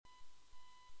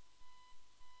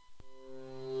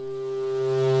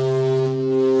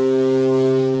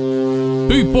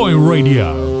Bootboy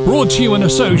Radio, brought to you in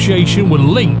association with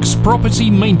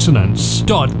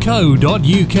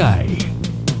linkspropertymaintenance.co.uk.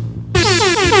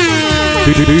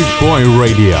 Bootboy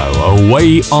Radio, a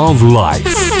way of life.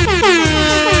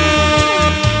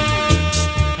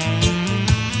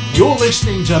 You're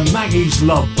listening to Maggie's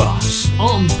Love Bus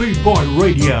on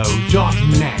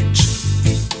bootboyradio.net.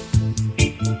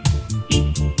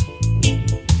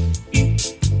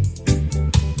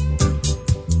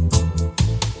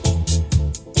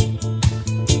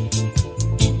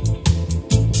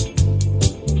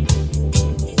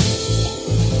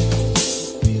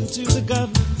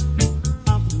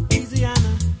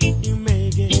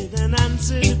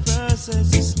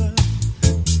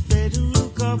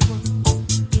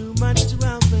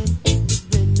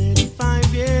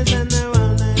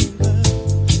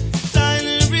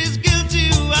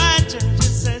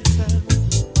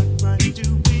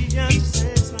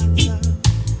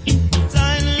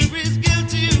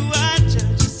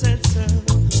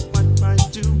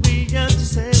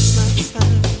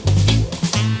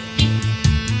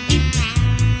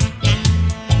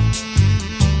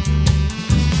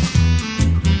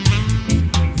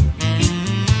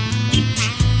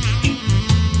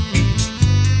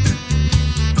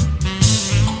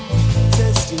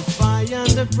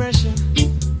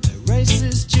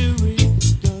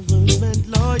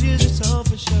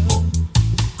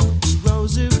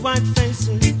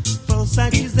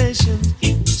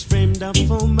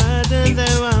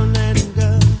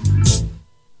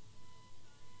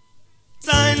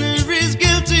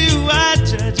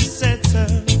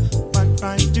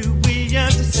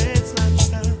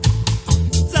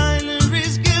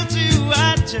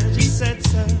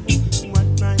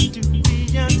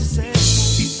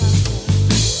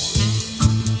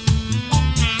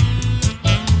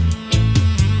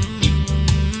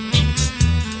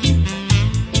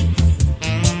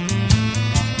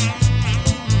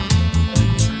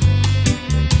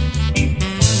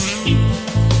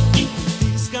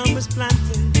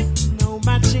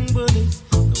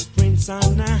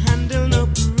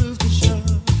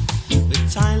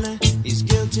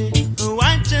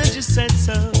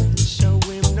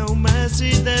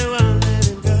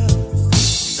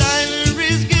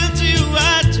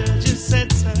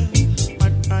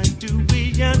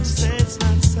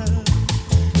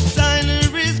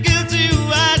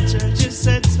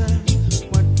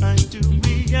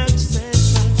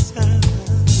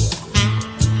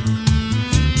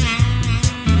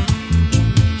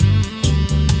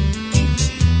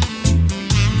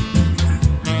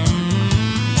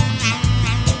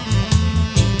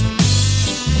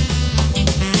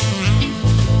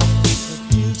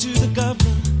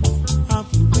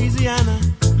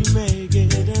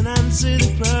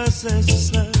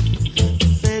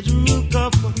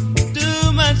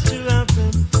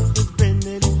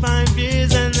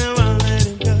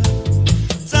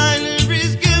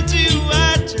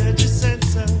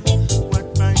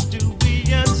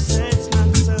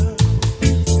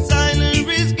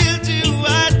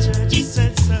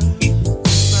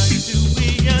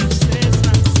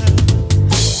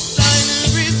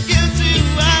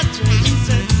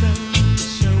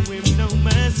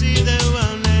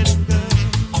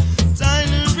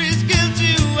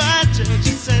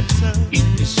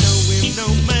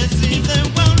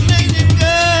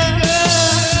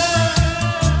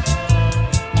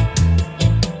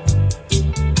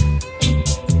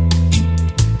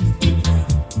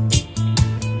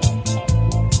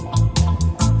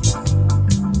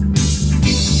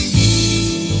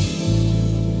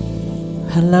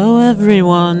 Hello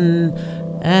everyone,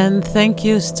 and thank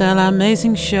you Stella,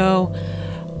 amazing show.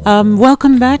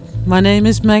 Welcome back, my name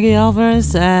is Maggie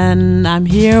Alvarez and I'm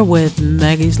here with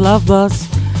Maggie's Love Bus.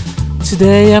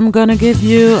 Today I'm gonna give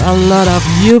you a lot of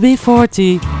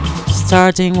UB40,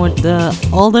 starting with the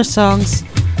older songs.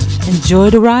 Enjoy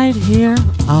the ride here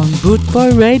on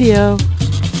Bootboy Radio.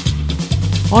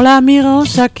 Hola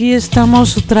amigos, aquí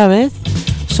estamos otra vez.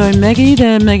 Soy Maggie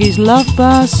de Maggie's Love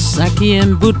Bus, aquí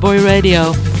en Bootboy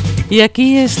Radio. Y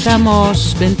aquí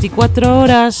estamos 24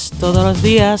 horas todos los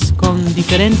días con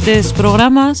diferentes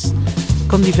programas,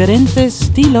 con diferentes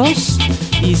estilos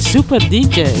y super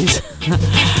DJs.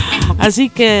 Así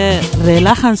que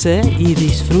relájense y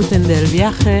disfruten del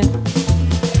viaje.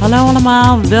 Hallo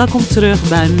allemaal, welkom terug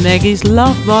bij Maggie's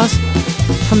Love Bus.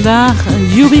 Vandaag een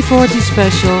UB40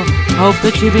 special. Hoop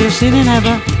dat jullie er zin in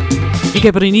hebben. Ik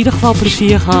heb er in ieder geval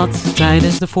plezier gehad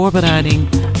tijdens de voorbereiding.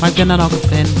 Maar ik ben dan ook een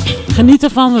fan. Geniet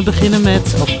ervan, we beginnen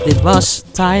met, dit was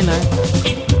Tyler.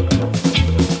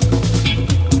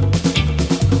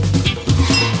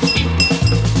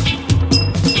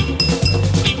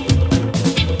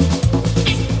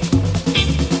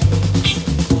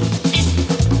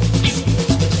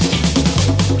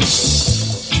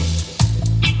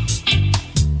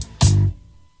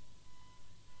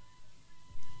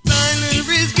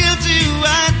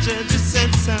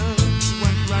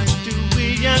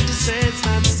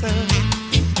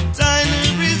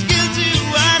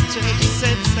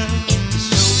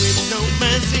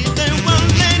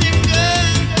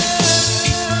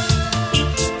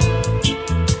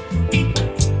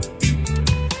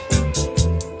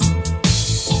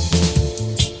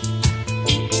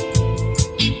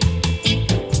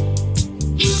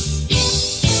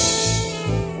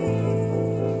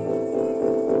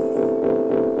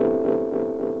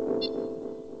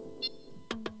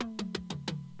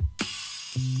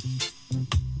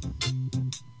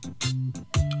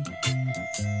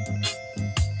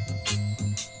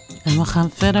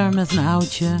 gaan verder met een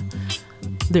oudje.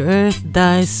 The Earth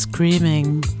Dies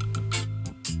Screaming.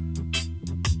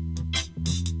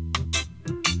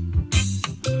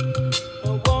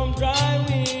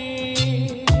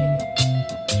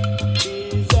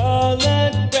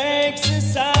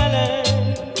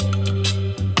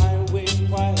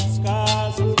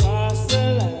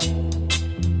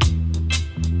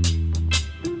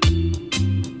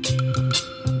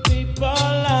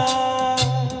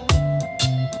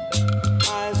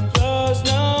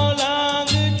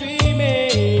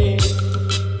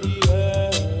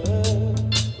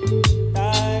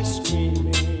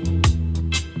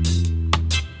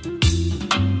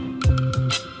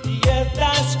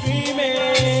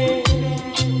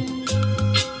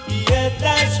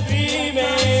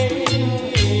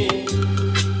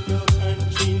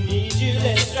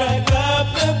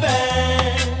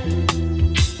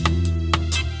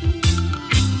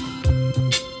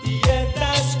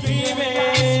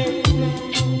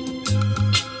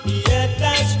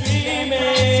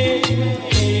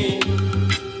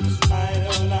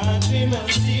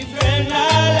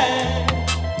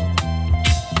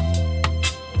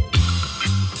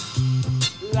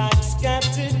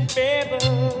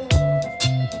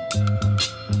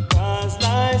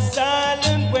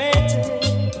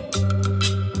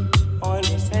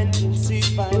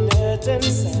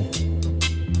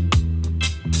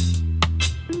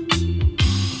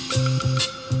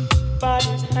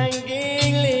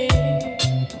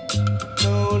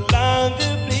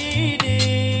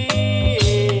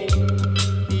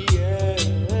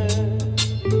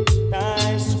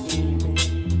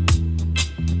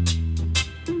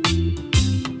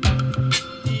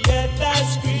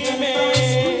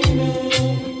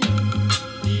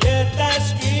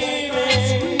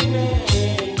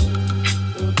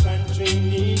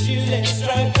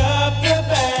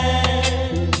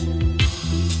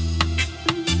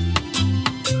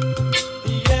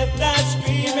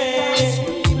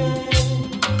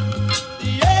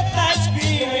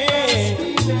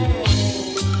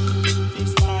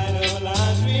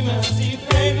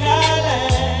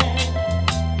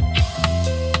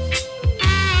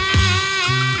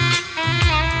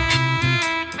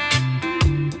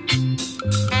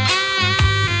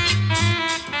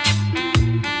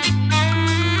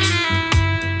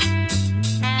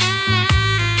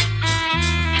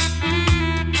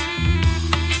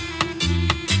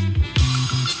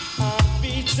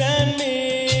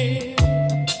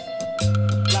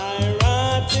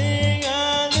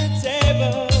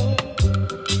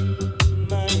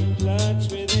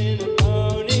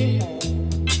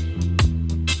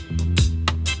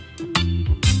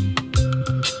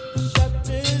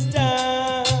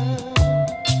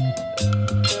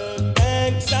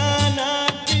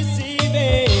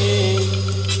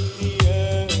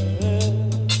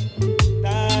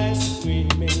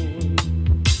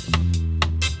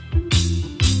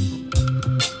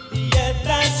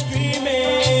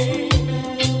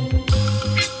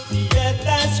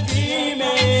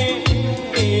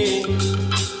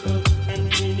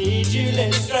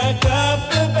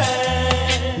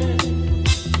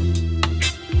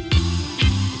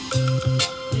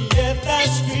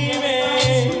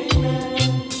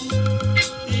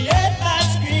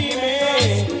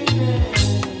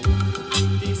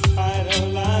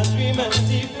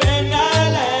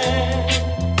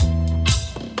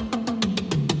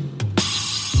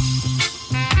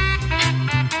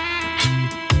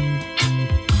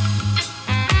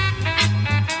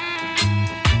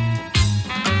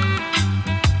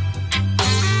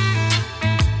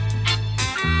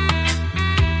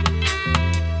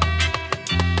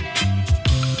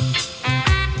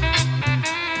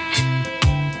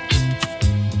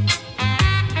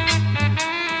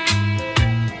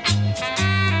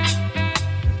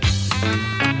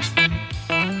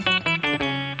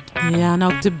 Ja, en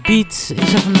ook de beat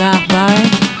is er vandaag bij.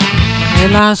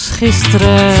 Helaas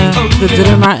gisteren de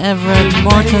drummer Everett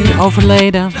Morton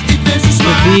overleden.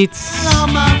 De beat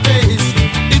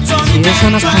is eerst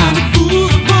aan het gaan.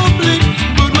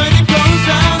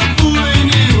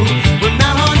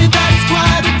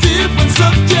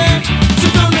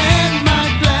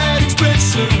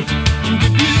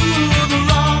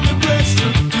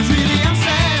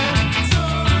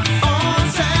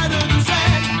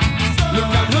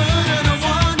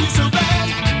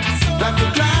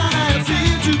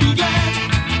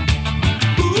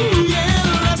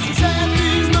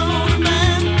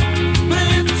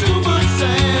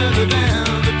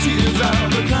 Tears out.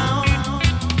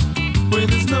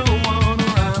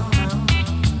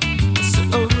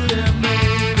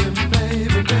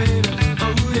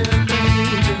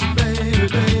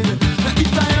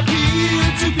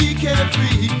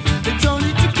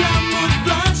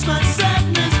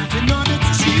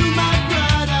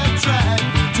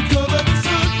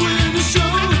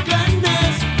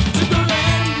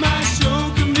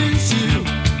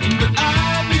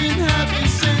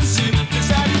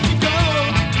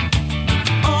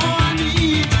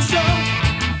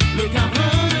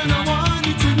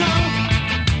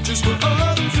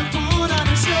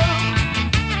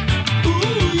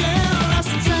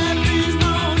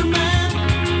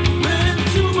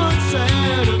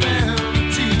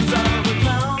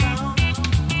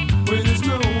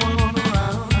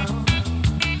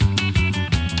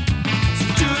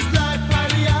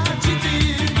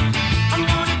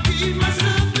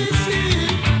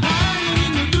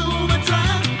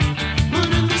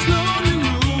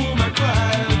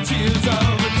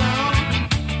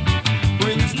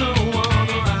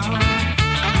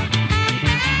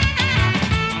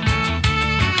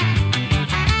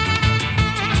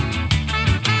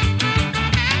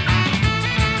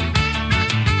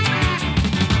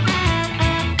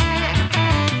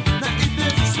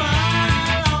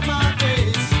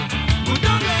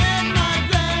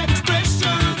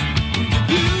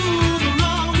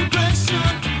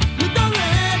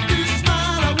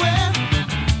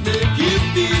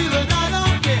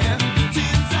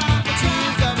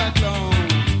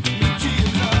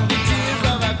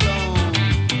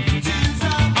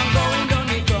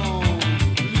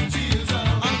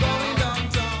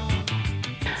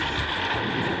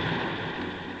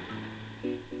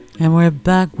 And we're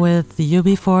back with the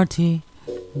UB40,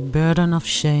 Burden of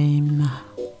Shame.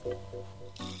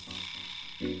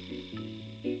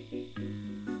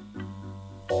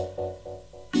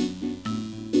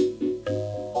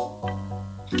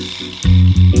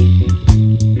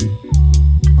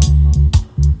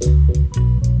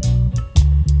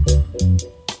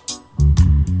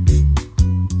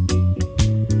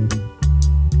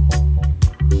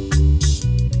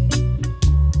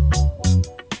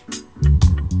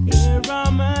 There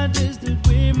are matters that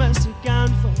we must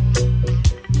account for.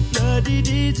 Bloody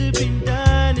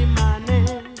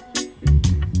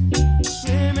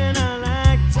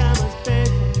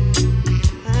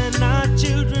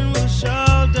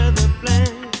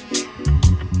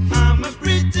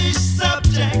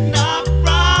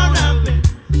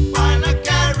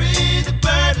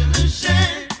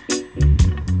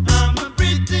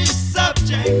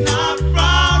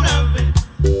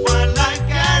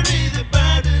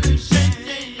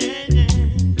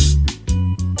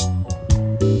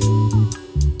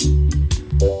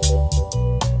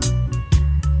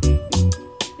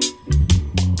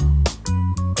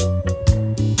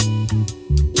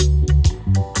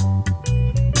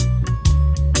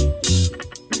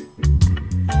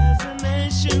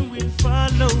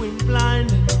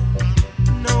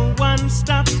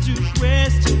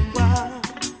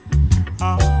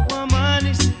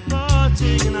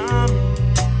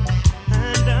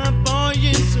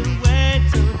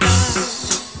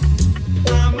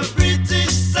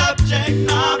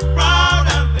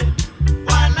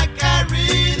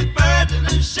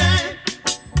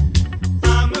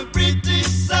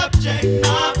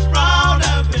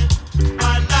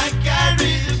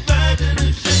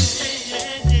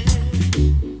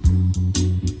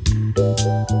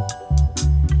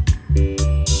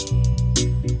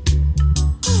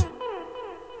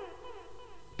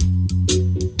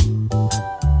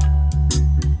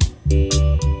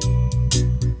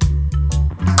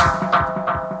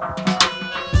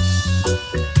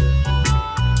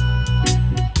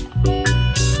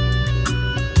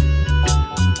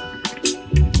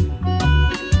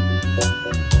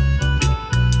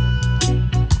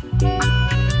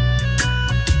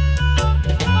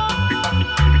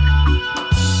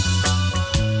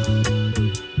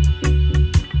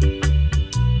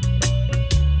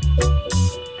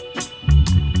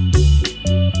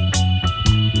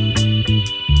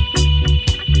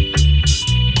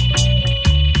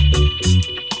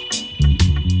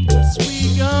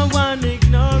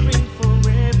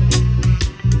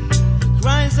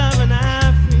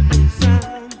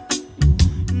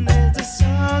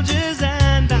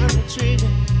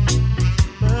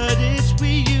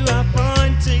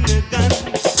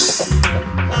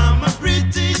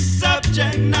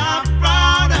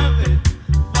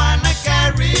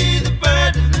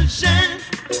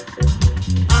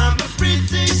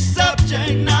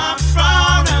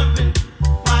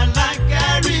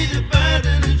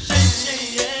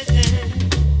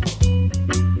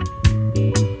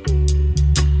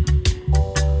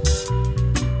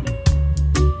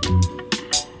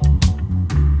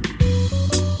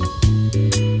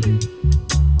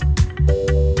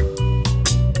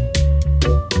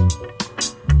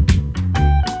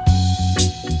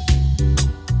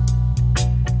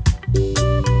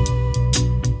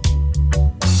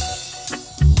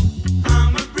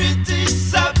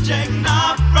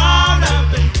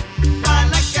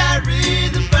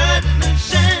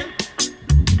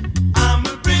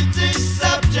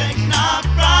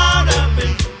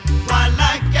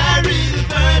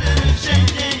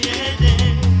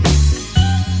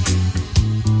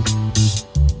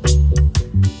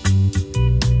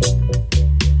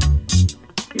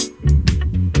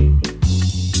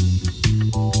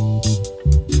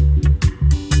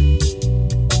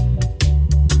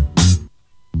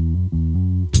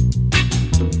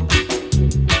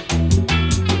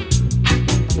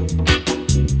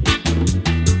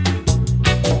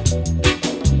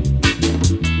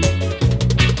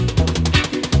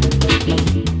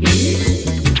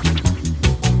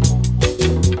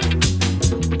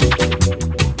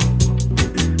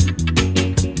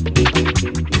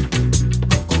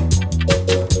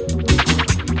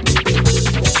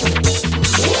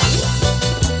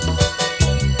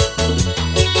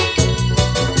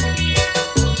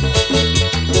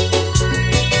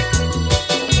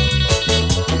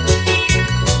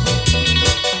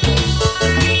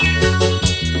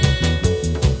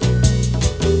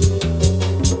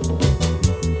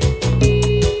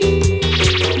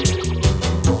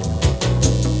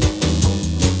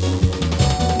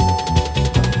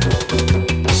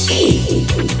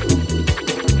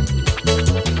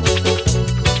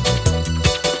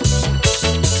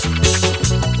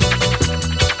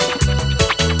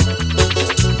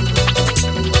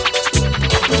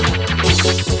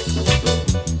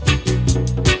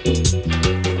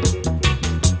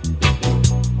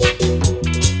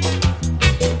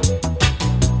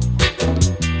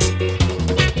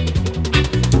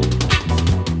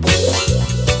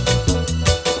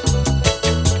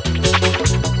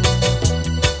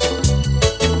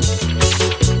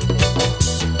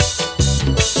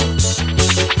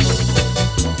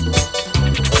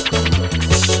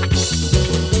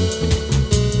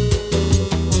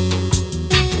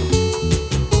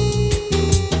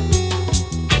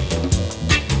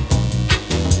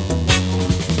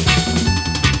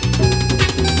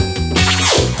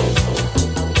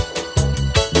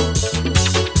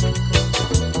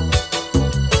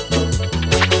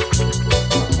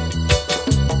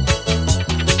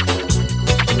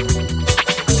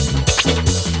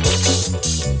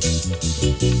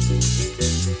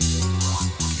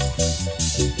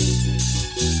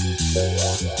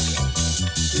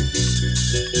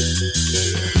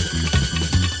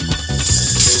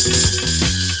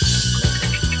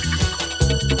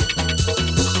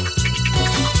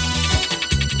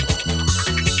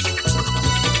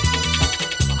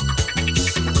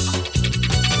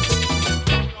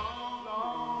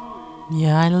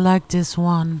like this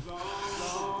one.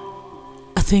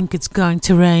 I think it's going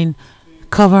to rain.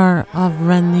 Cover of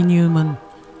Randy Newman.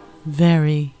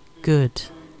 Very good.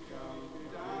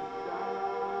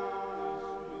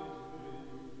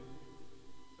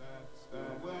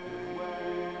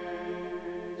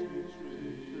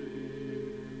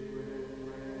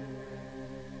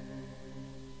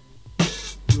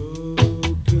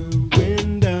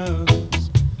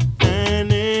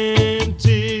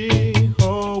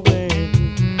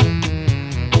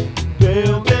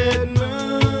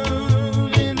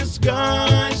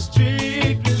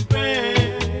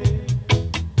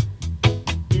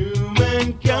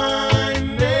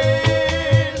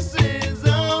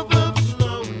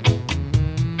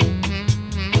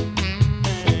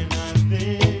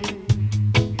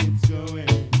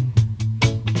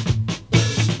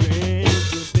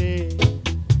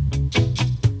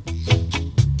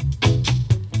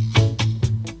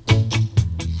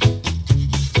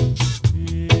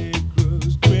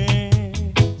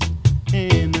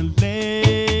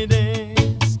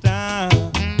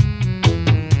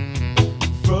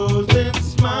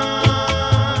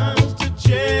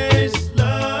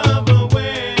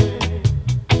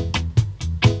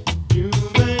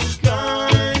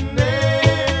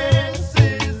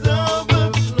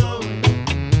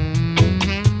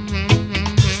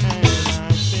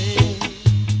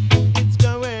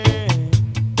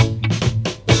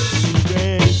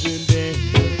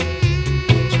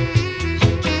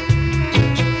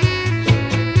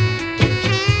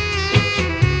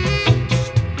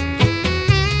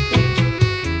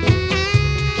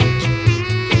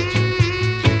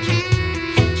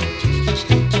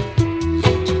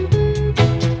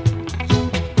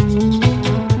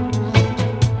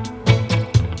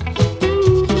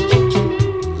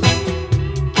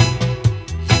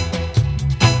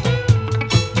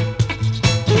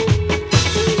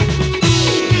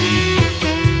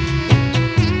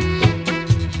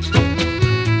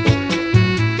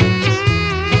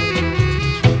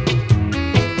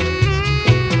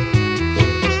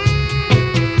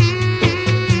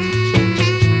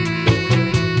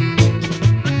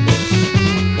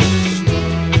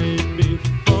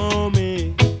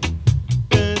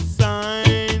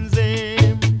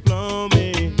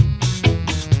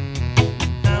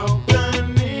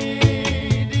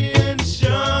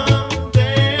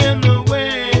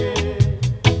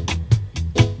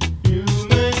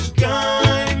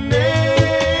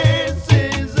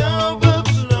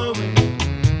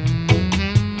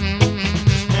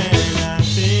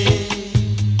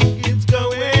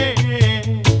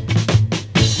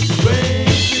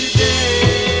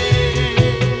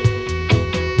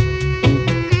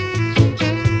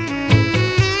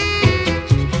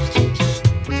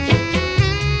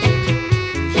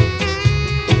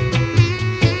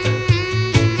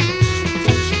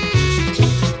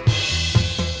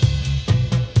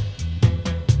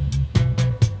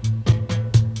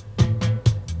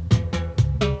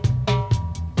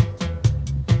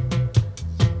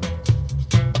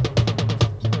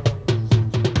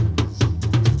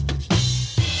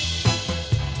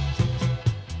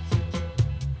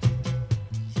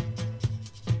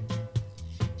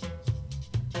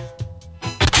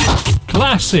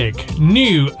 Classic,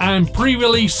 new and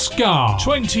pre-release ska.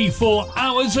 24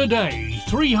 hours a day,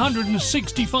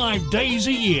 365 days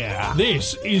a year.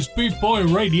 This is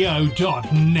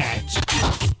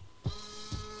BootboyRadio.net.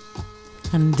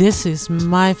 And this is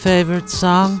my favorite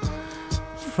song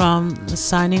from the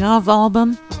Signing Off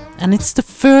album. And it's the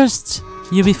first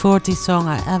UB40 song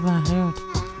I ever heard.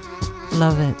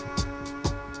 Love it.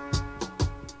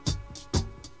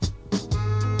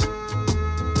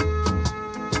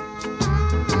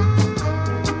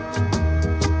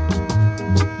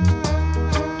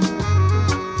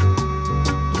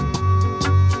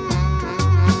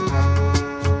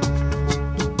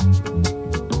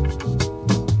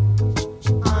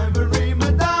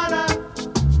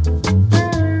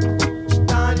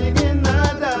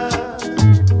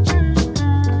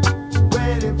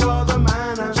 Waiting for the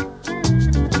manna.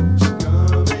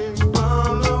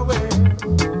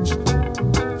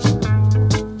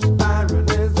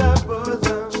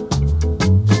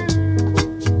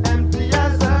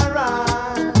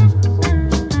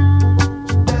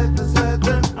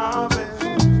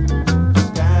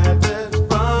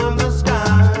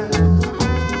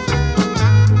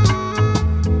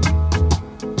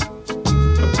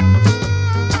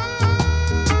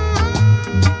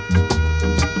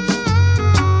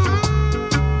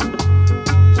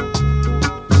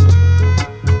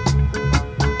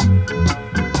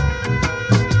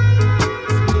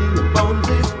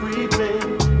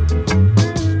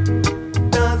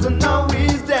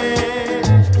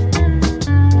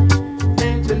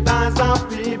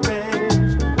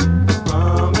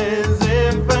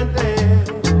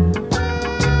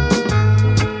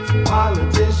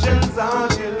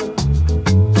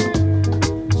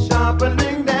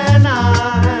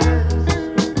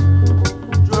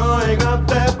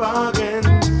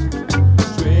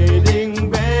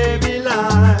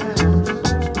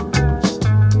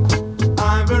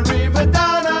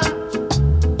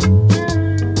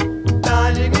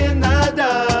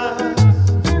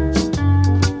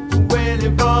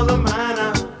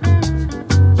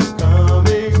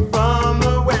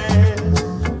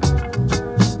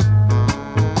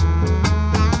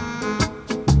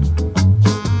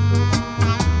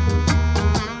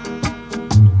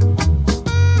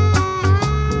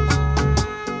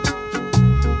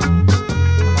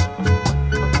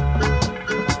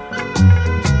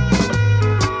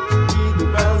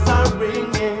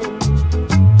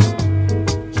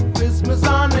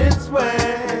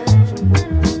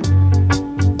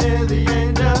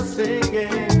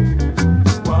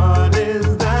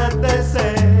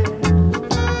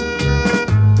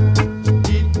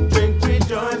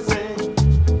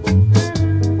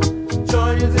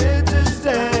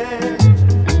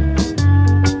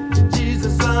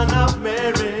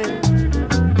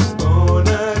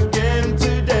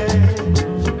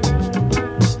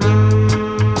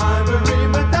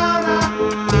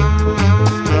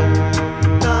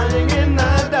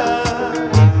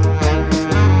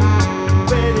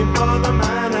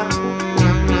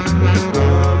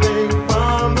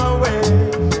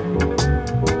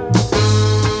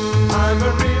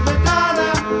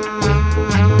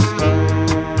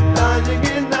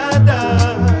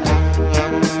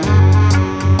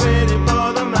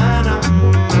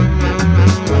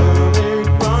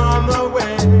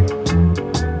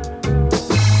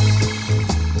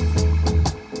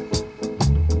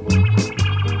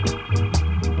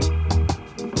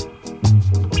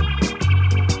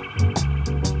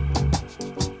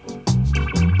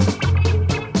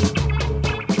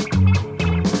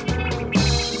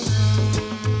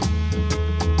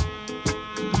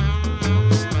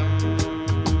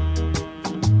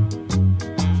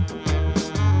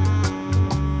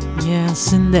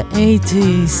 Yes, in the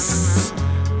 80s.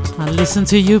 I listened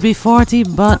to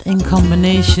UB40, but in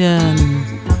combination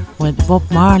with Bob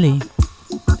Marley.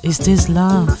 Is This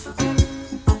Love?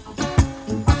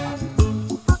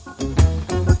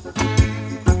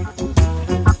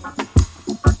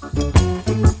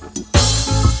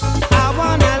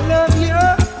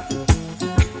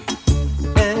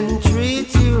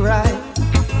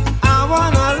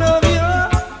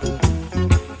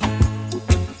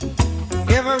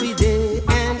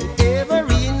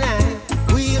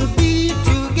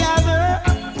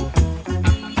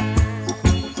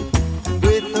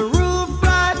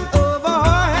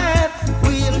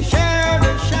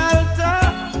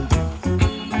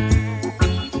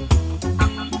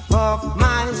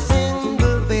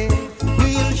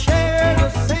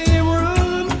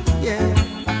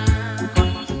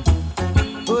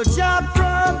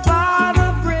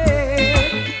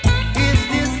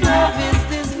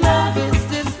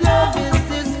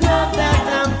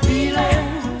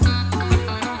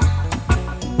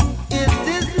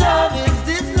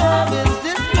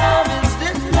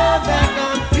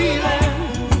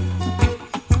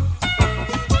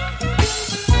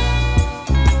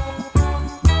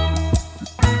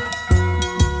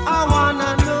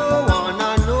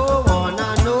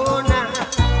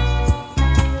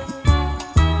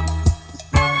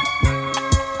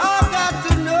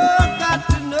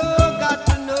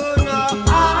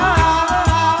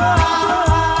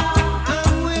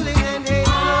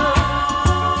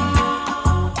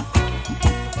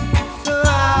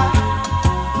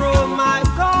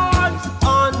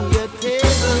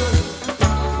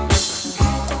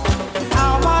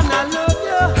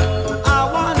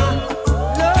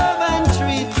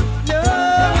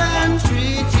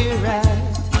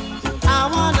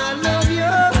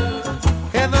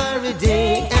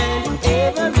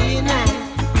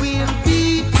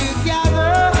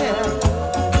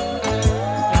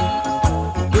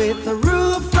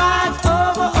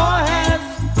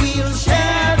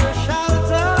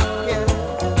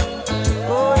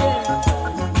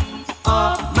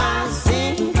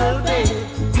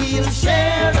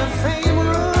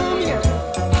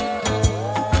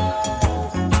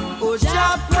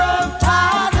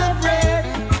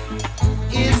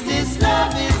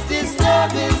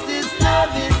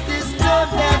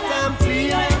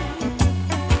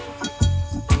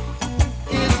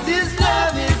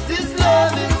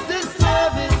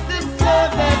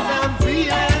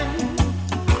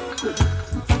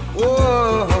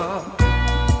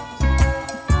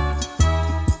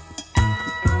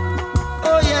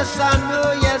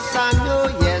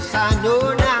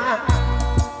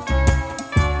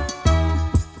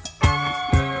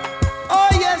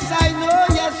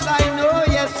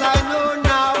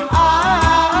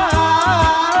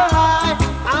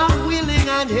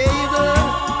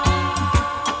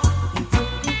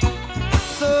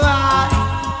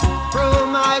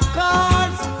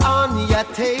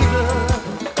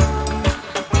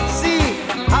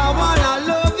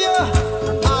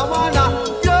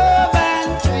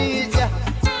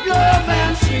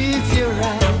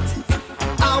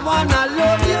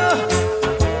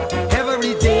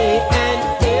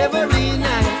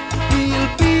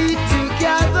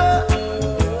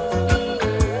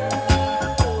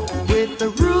 the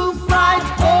roof right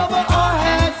over our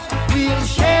heads, we'll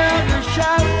share the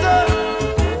shelter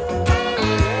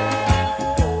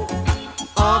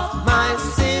of my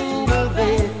single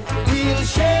bed. We'll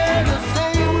share the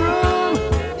same room,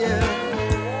 yeah.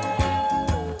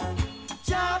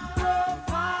 Just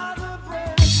provide the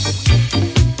bread.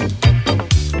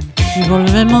 Y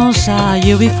volvemos a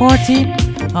UB40,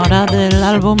 ahora del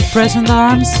álbum Present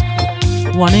Arms,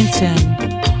 1 in 10.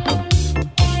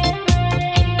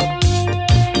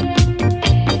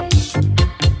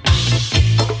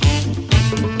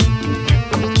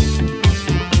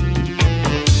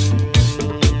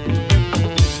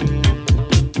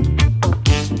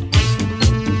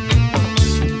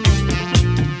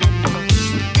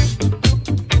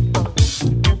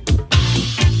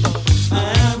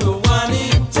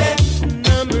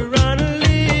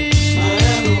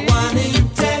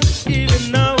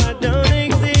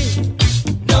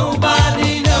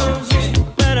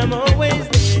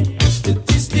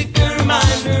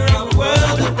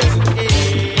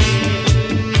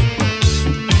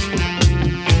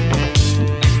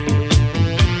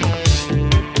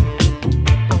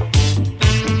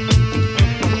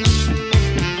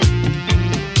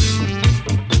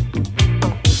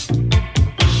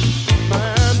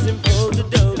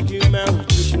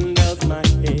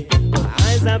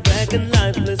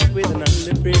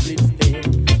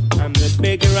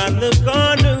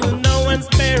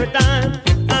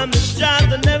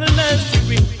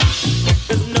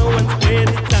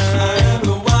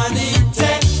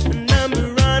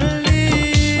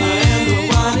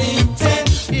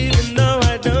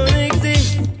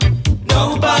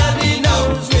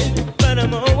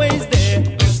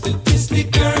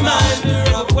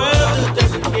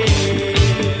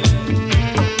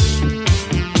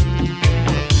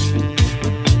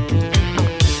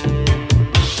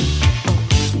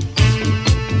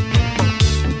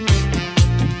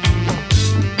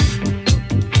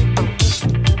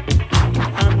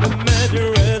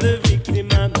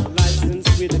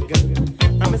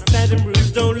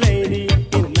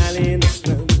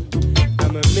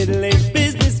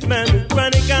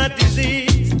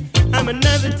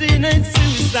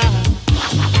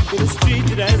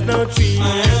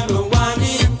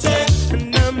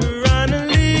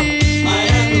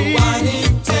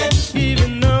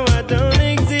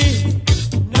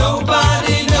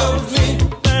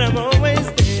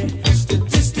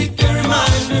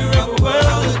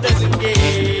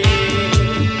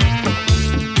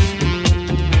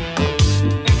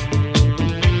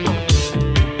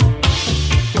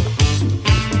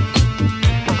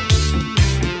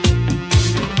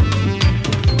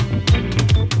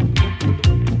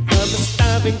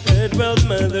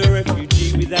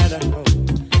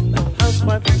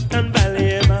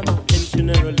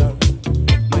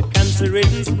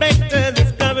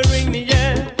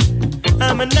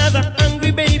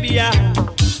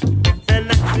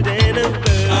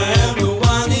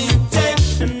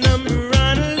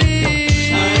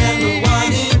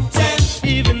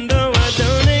 Even though I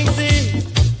don't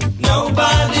exist,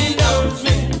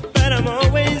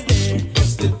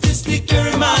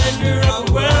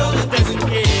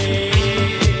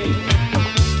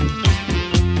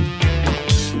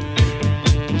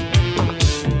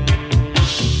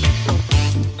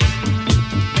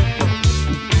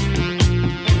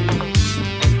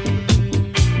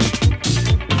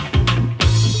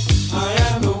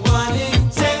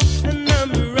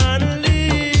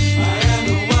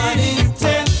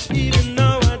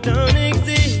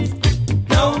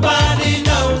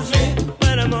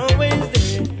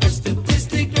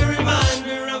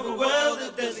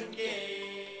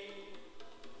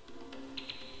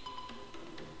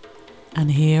 And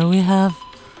here we have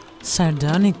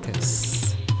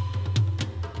Sardonicus.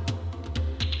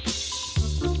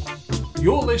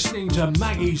 You're listening to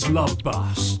Maggie's Love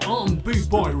Bus on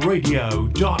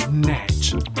bootboyradio.net.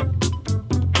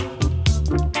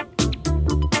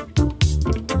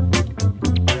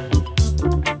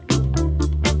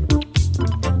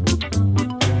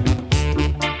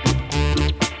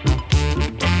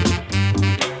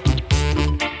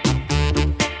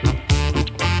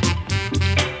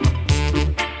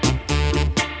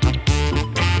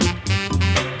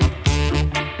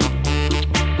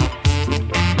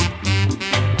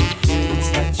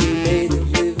 That you made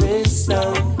of living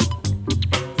stone,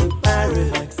 the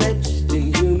paradise.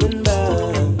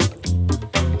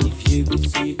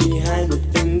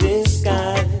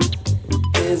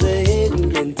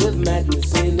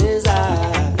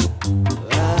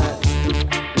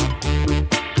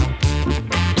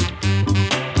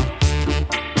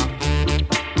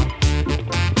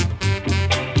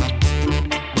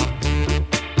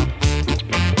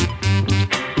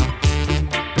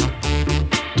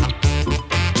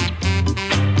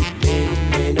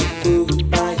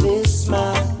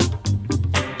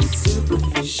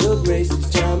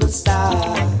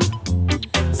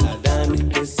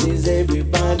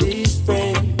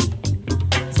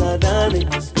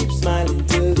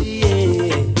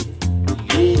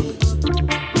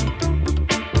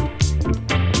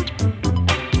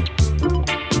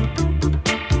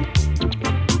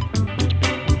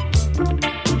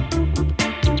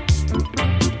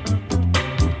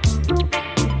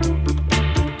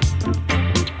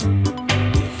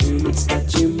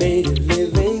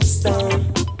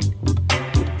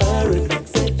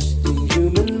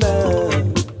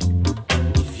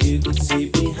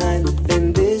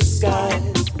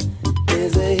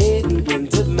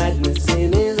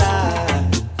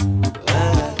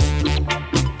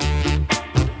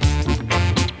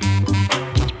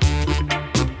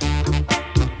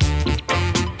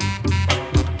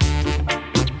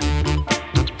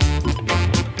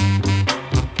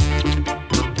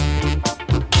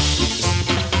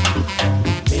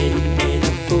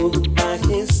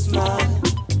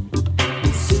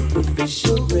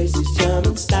 embrace his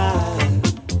charming style.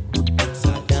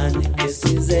 Sardonicus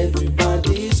is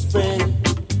everybody's friend.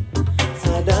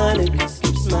 Sardonicus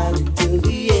keeps smiling till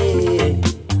the end.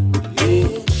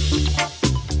 Yeah.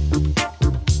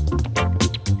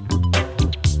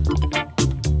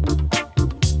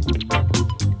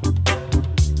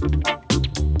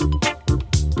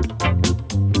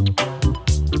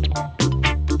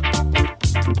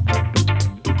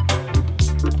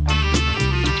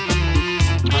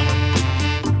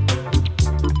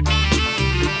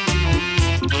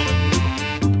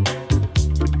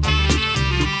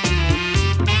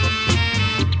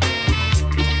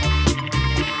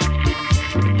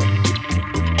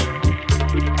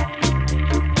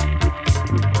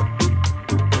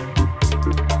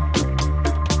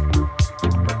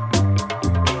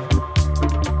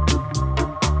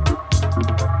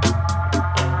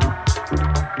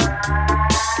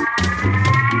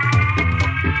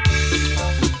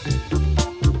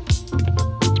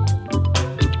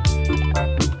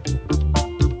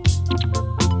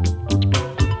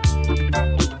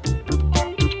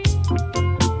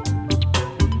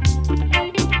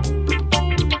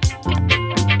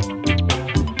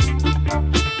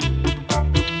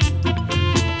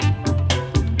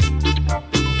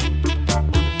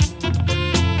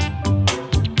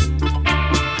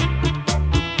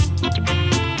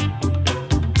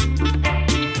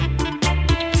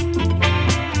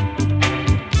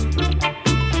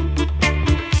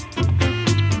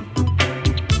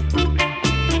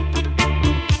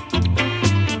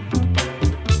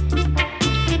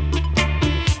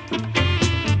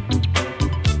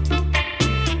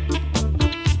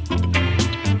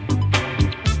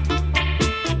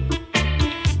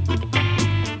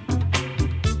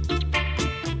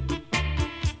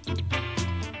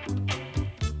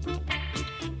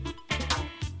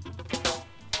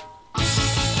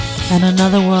 And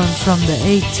another one from the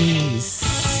 80s,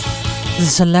 The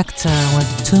Selector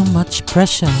with Too Much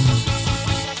Pressure.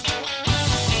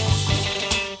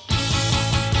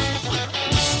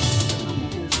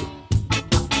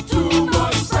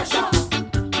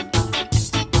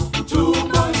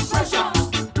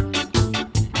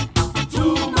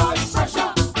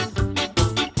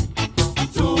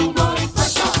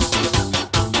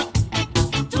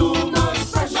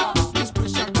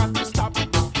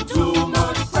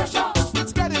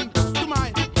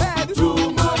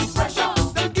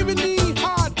 Giving me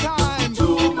hard time.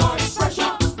 Too much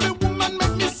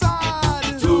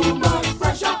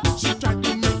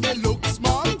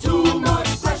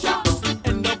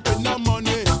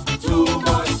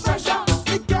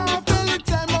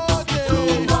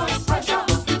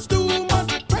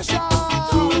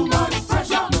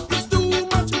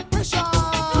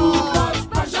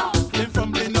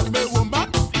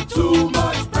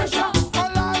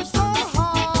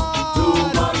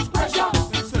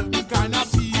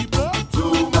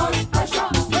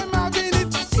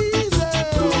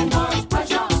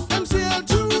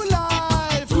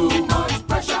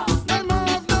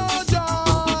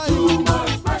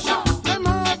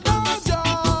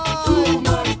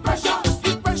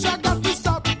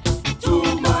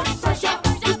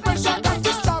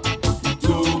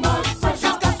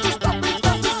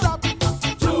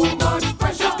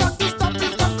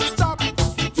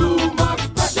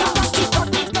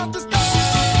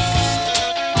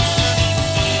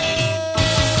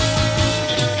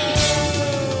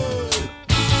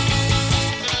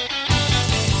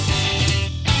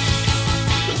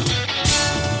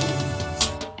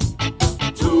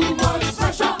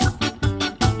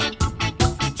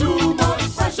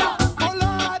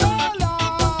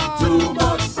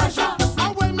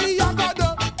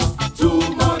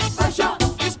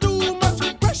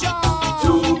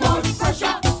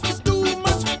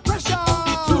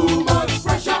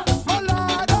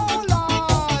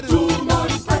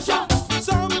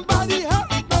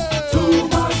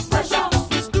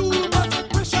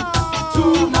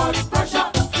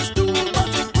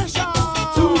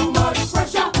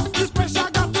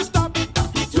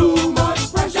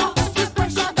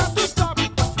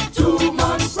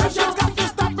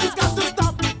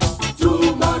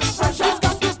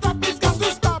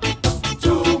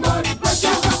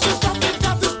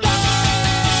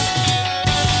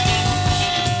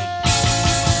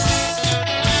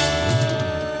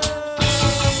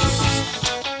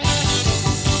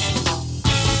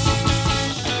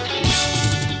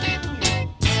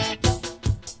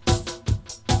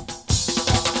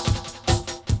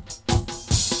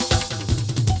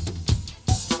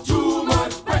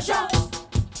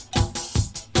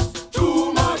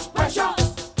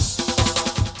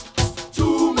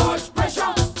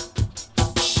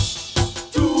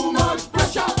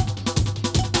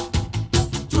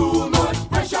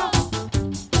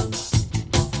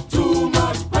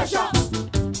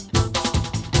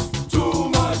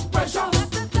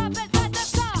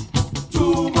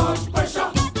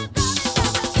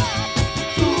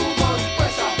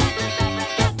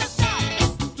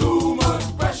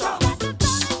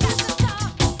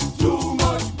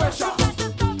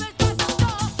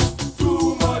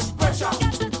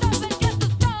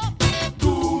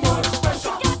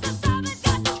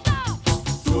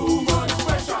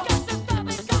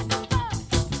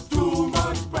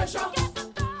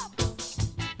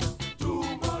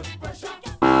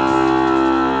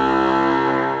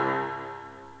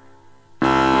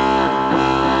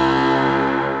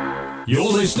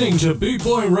listening to Boot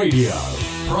Boy Radio.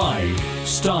 Pride,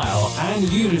 style, and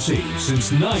unity since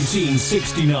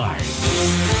 1969.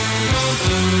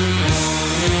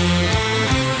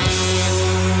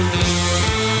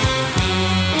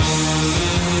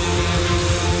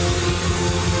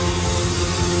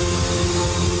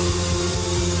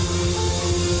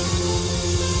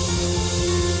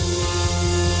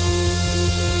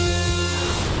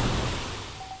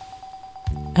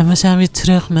 En we zijn weer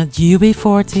terug met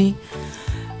UB40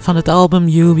 van het album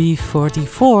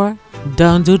UB44,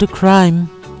 Don't Do The Crime.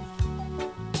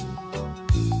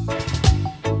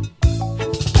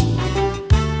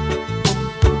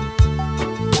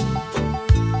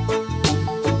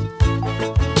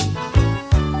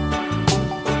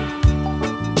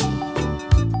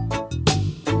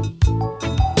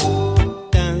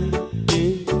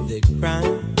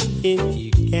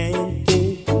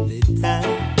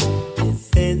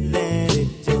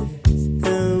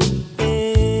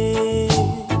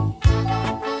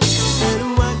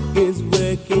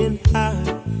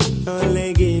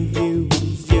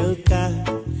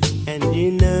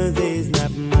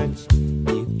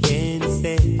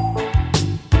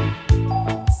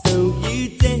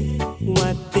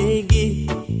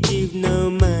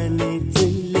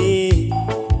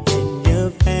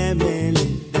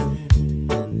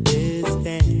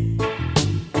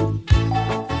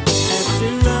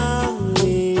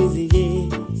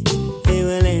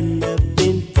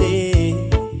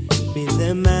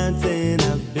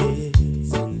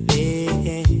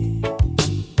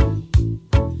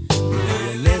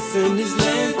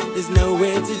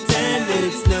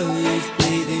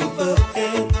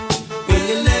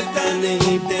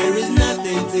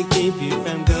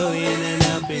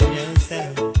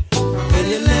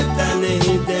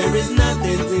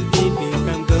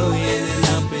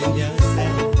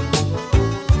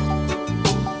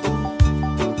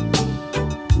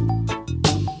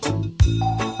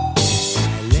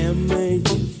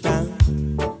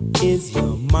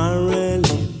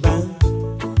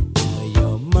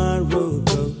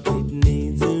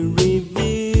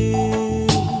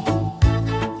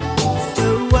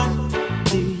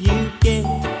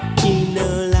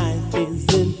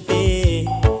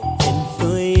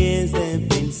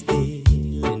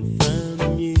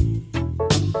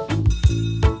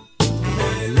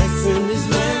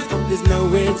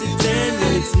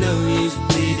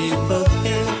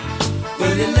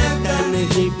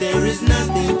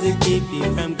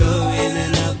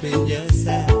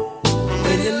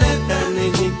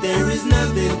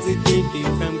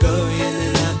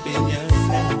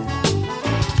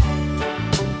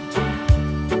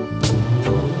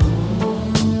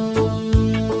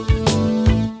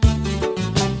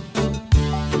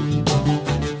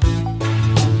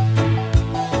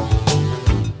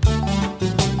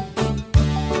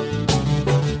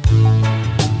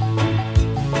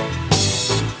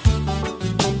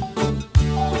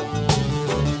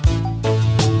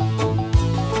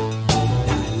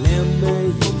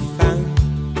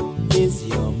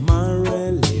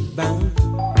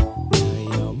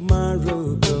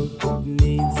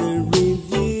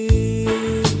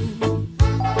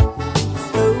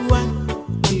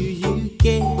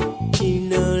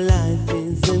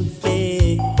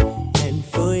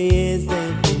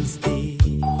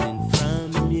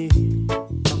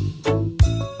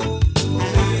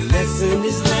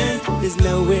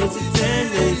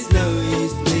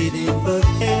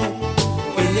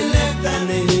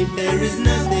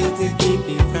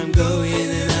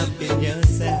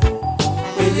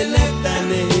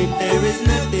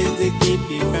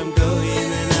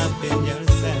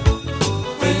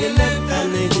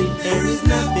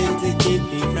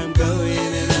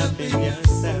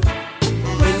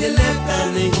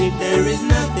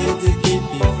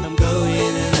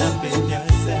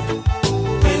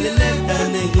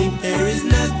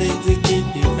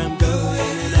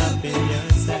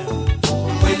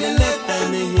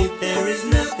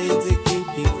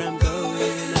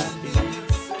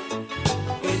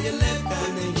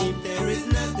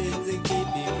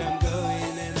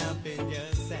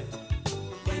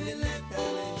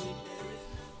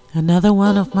 Another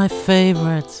one of my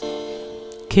favorites,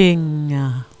 King.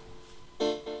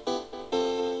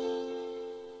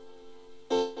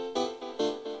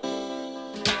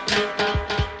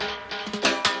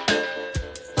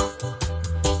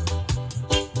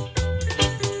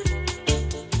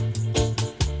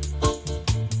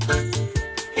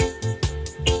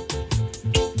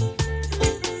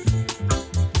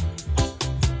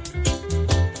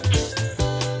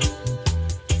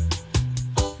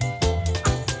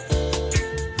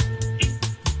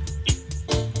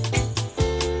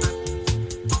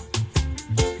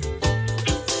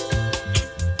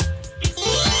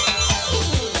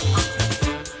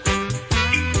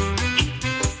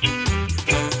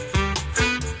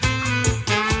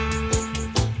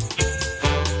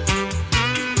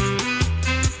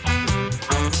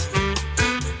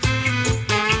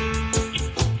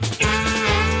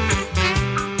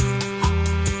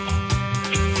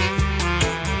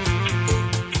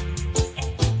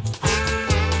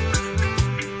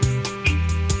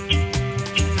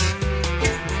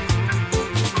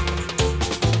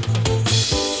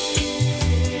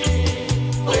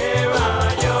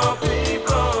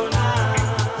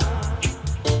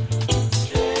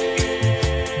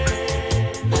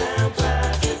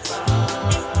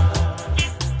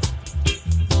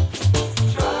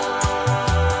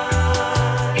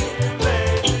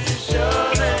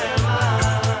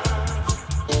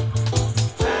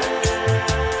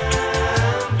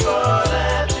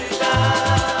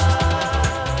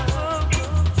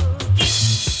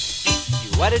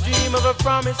 had a dream of a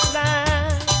promised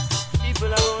land,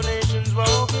 people of all nations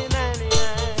walking hand in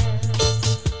hand.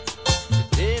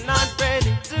 They're not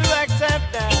ready to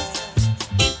accept that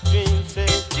dream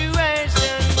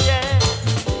situation yet.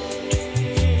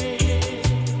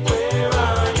 Where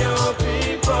are your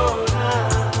people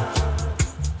now?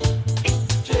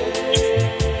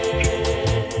 Chain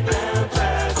and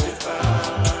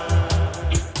pacified.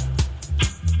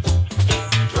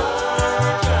 Try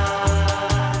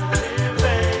in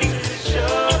vain to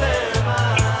show them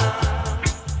how.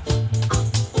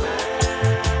 Man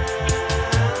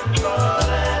for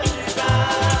that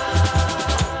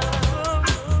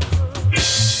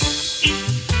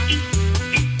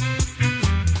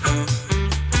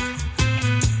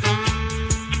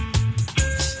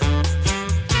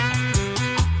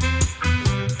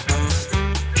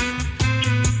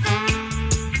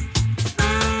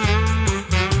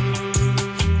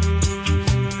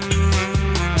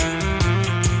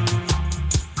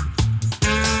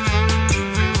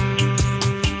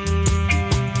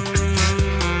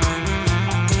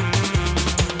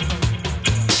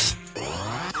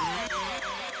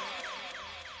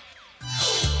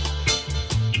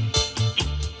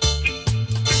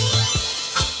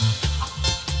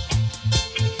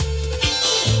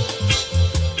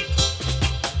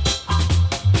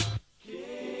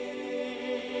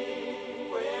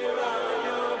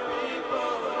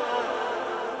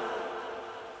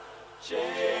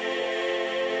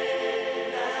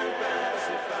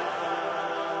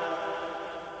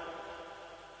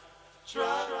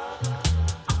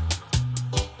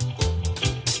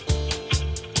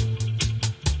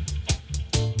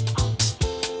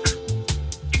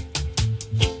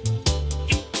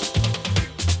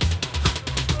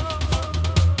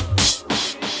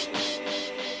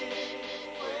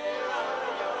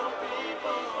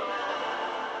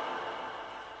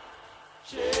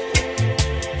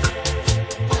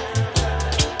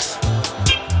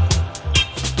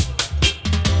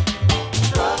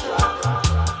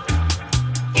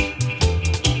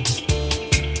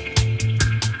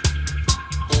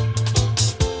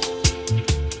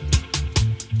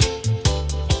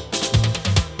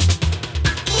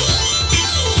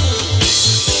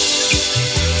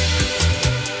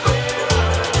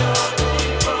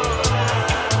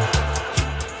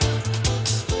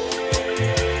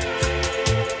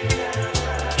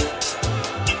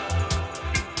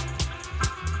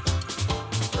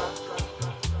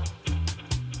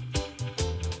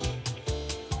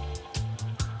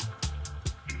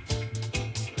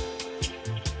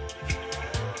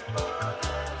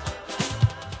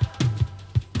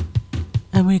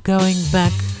And we're going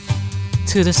back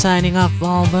to the signing off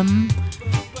album,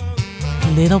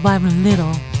 Little by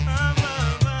Little.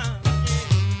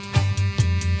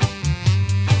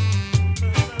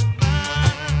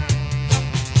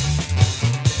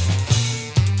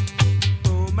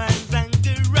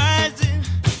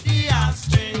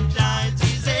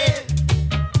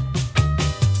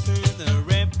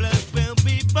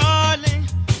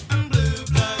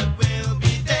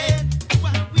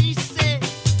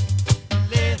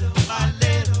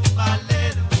 little by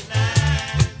little,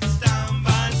 stand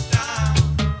by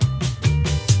stand.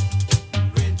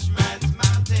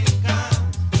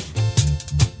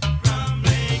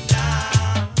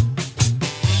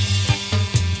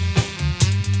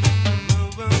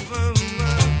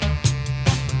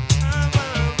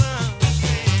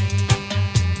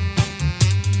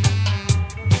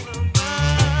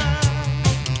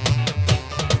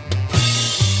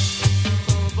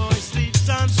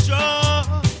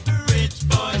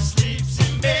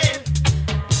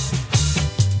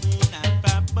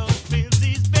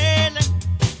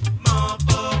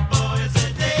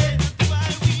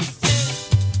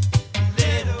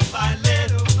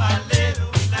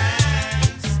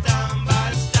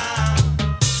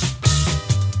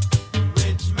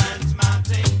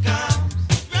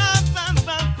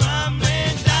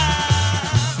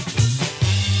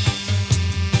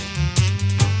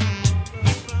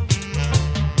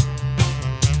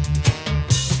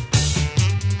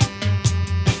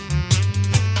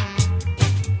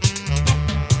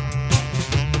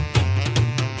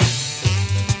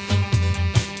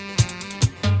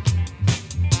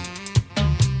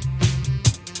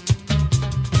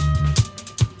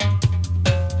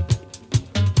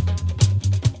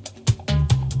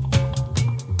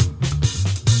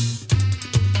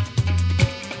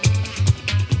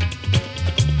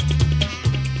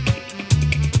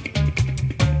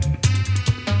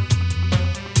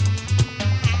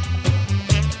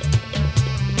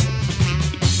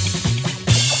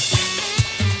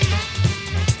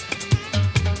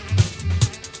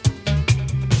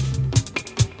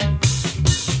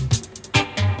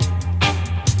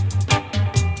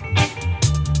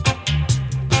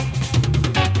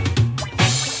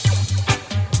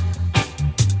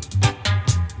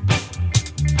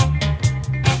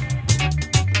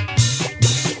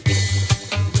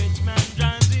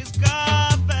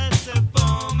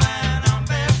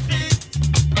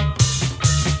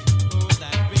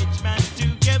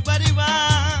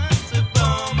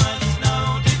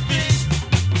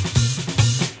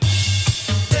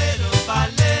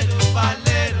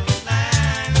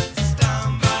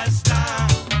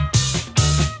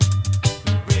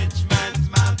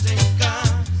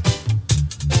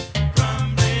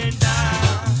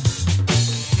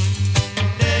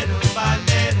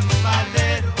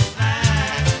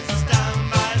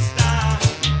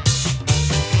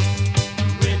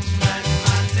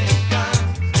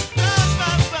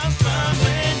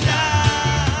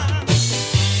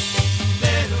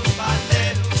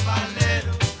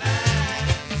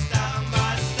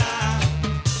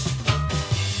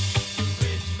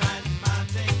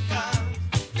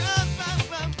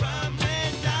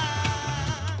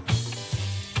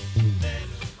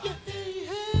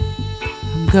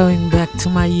 going back to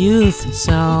my youth,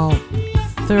 so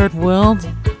Third World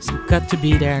has got to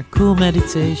be there. Cool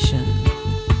Meditation.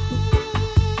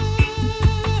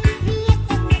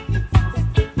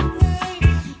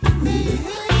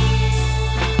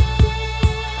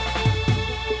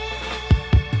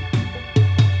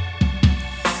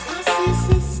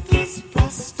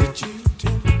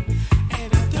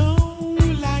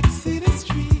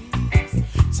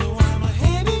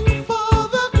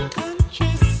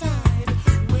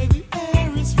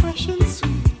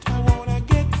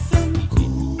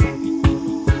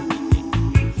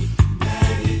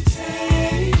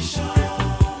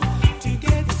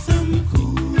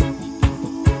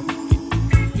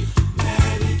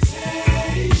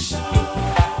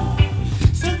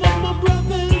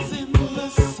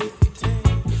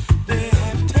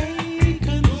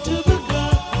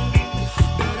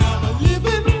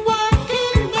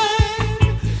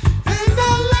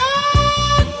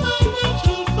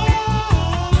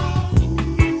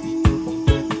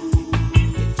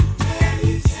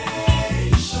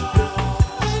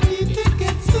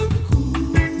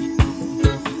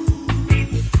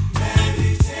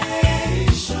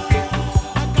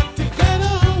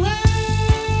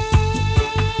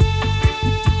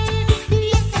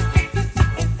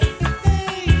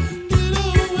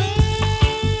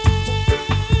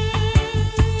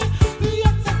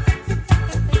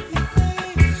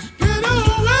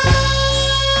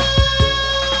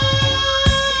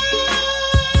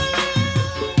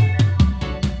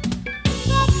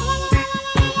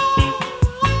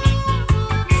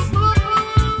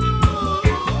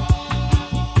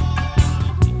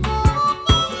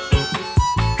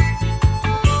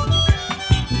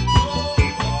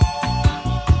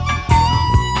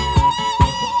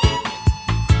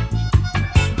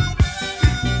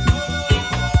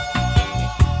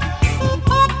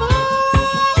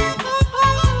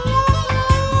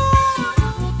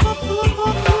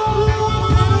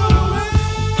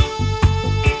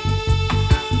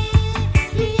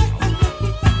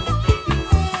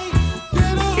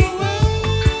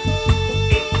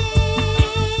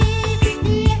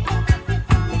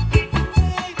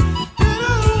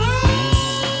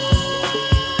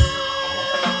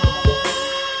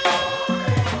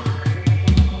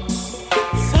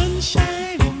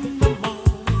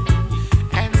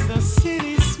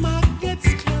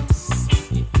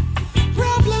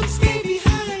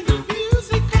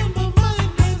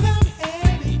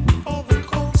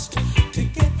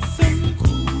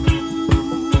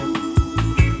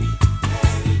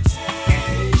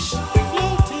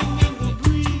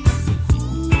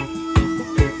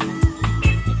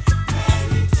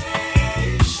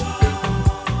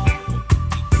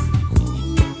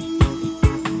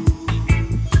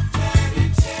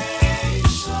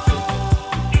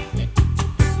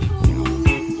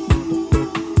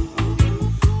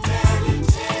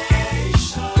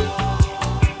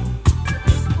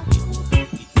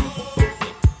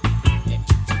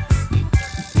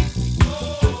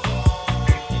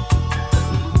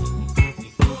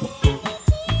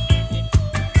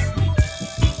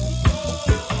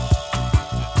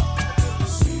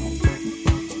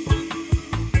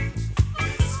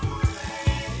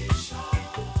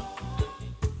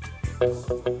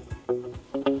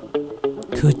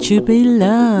 Could you be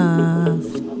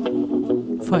loved?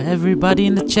 For everybody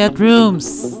in the chat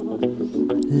rooms,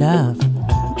 love.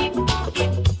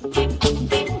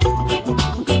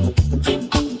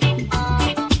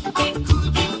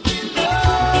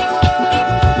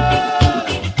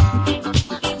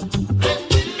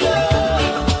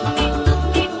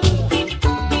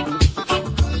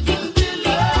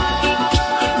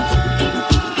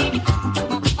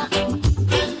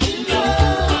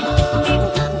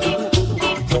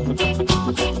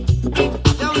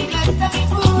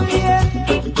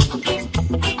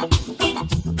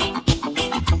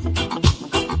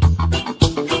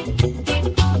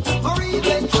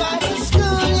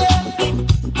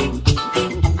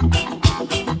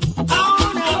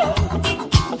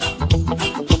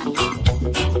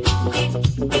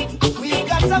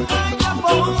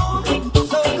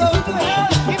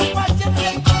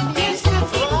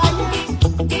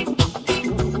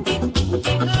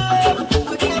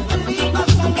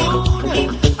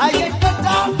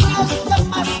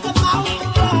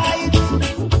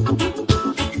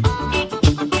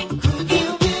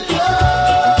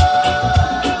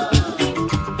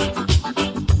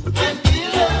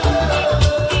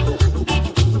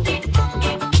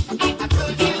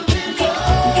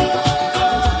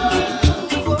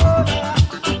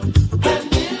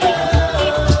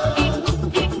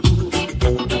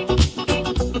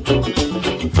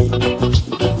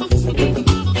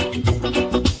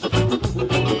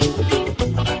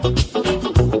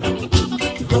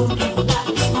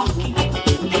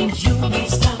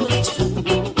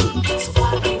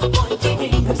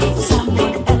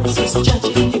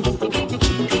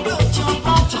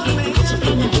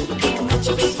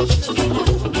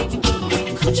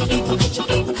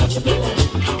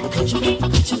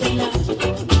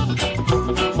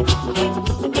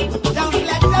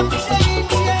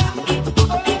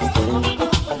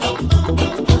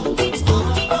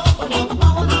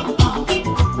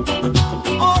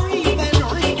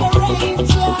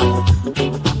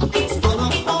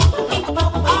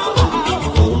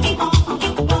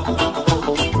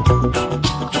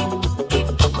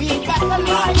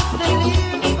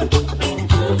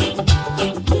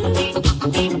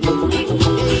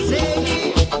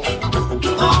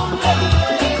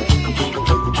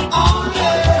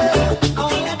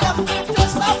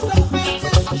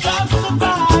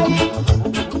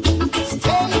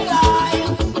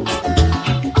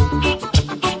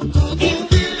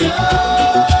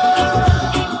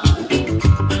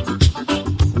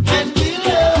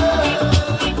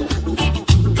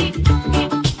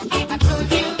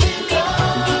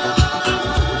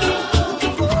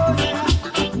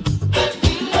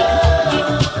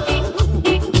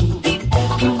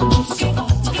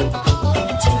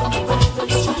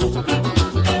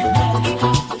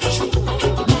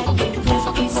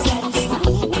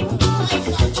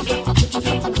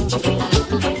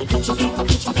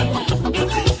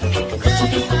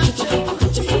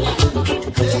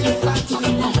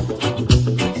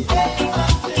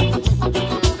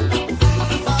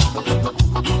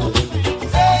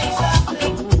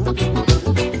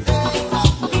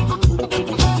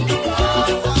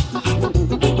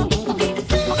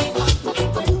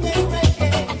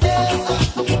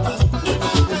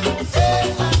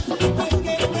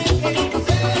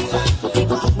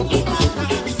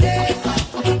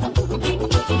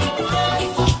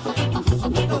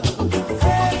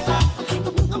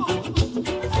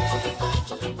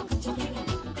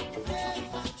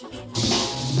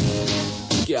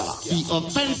 The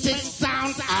authentic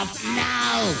sound of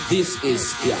now. This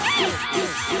is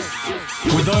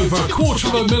With over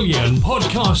 250,000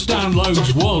 podcast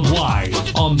downloads worldwide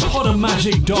on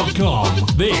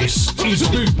Podomatic.com, this is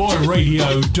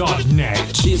BootboyRadio.net.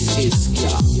 This is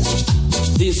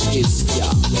This is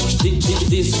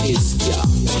This is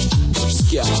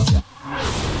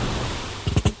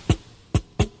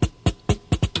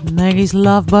Maggie's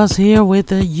Love Buzz here with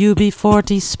the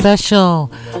UB40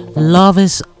 special. Love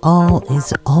is all right. Love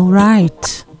is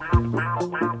alright.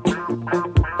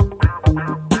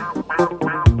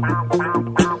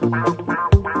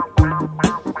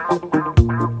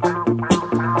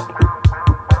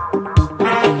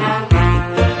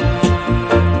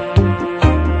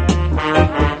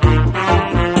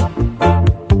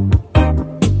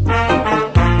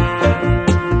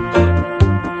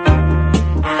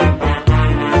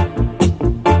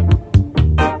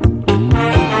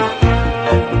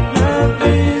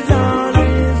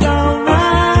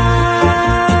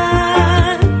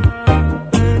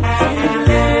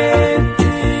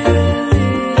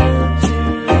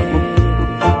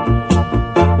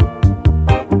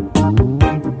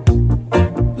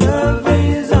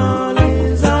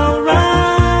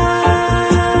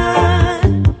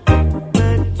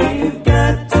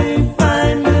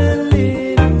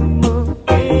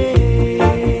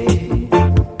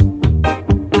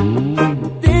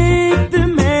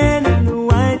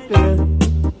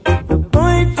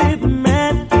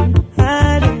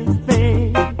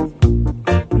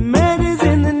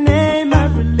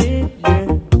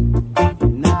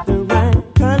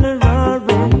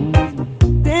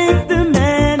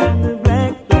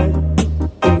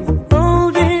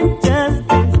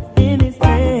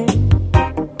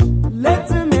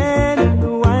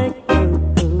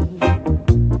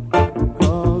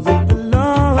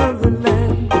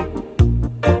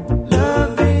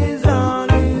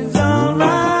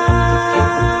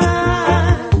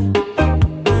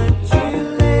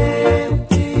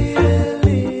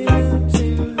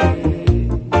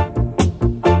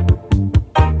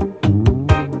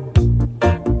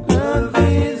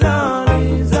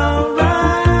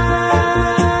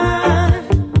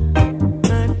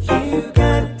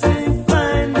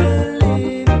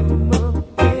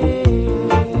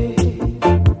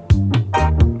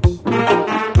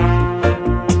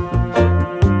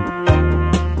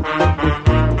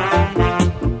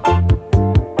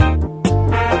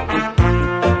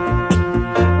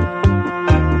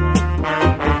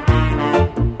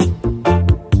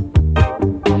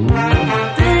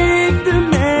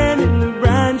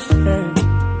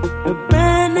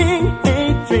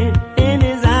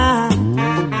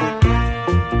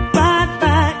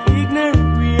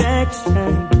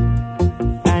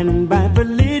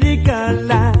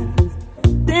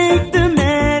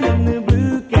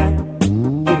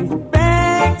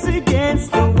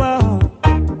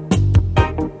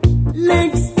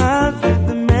 links arms with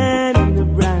the man in the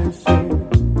brown suit.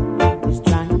 He's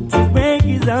trying to break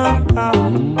his own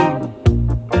heart.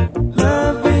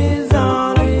 Love is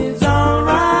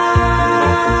alright,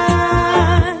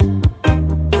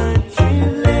 but you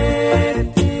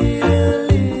left it a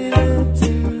little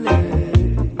too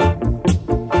late.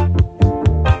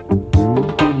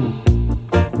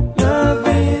 Love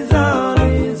is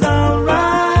alright,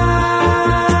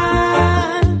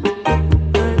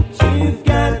 but you've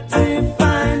got to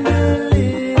find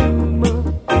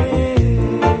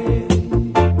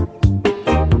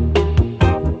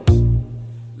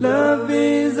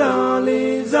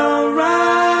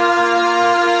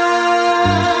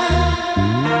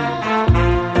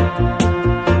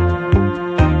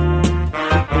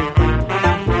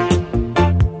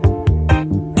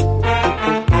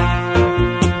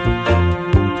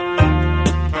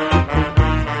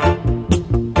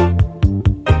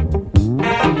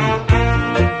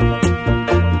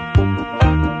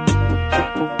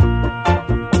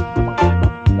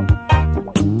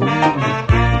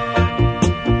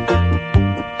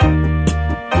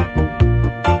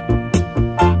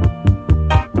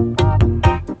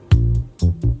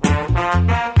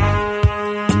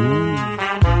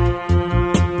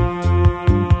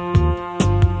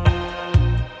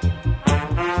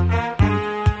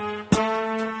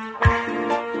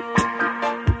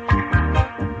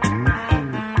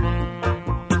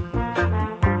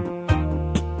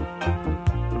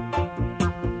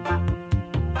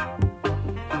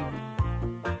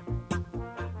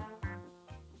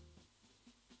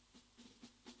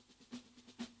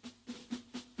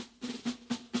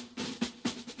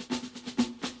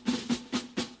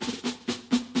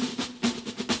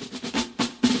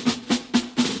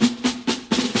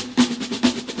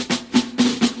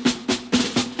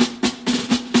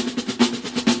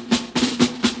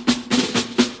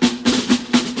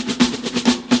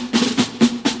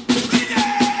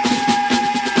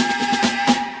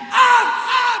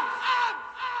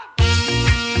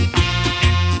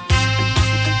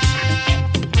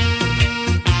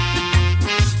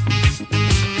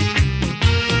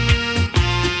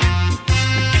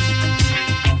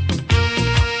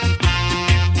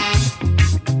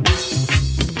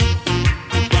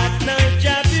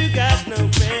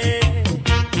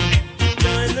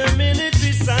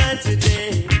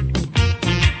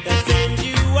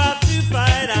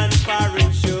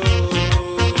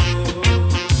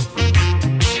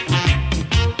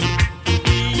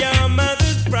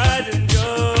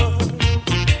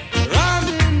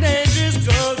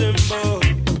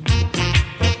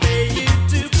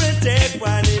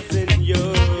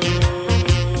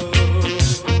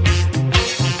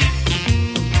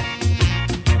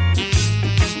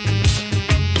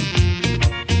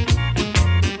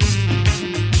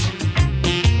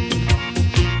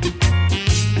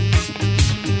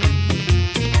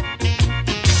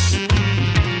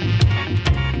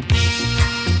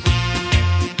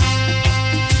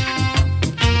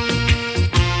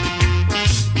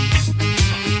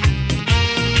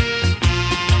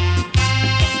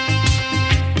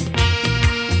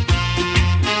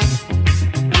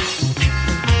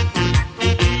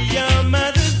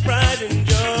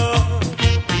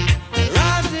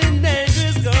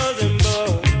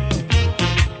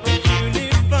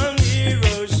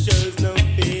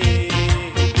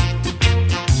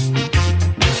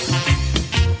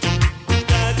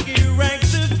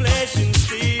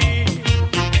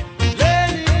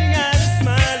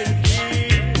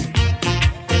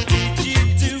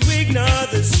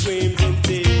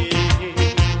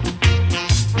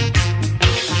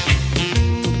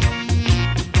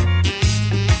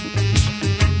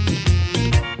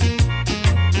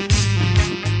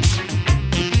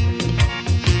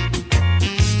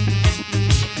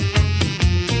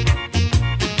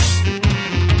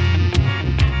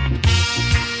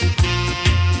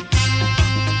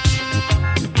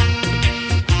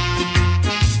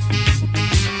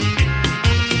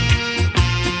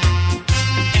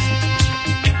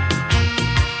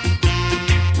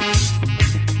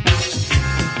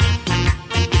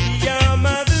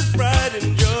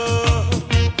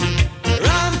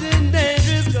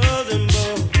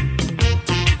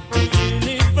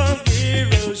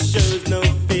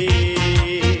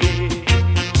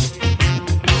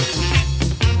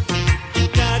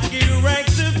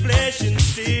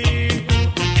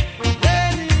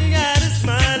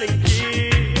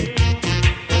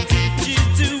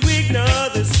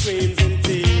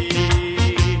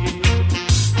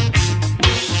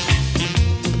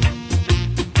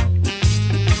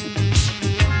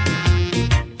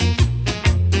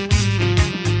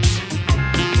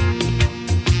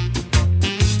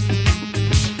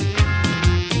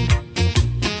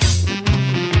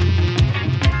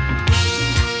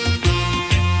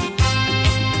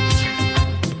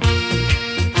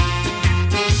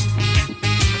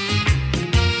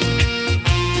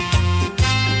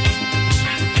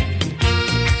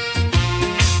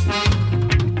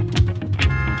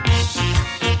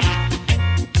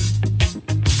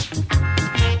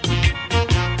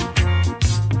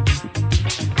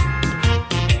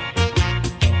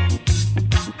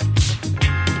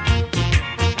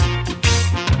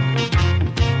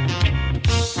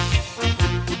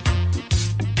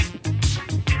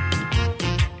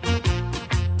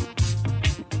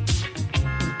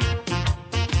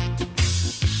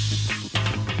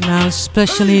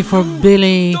especially for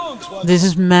Billy. This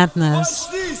is Madness.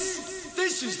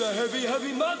 This is the heavy,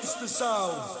 heavy monster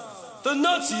sound. The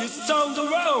nuttiest sound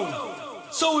around.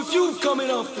 So if you're coming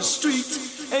off the street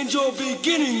and you're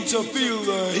beginning to feel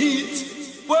the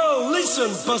heat, well, listen,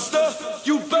 Buster,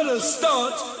 you better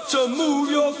start to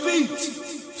move your feet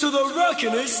to the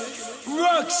rockinest,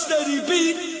 rock steady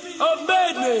beat of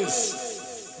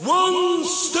madness. One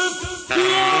step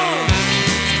beyond.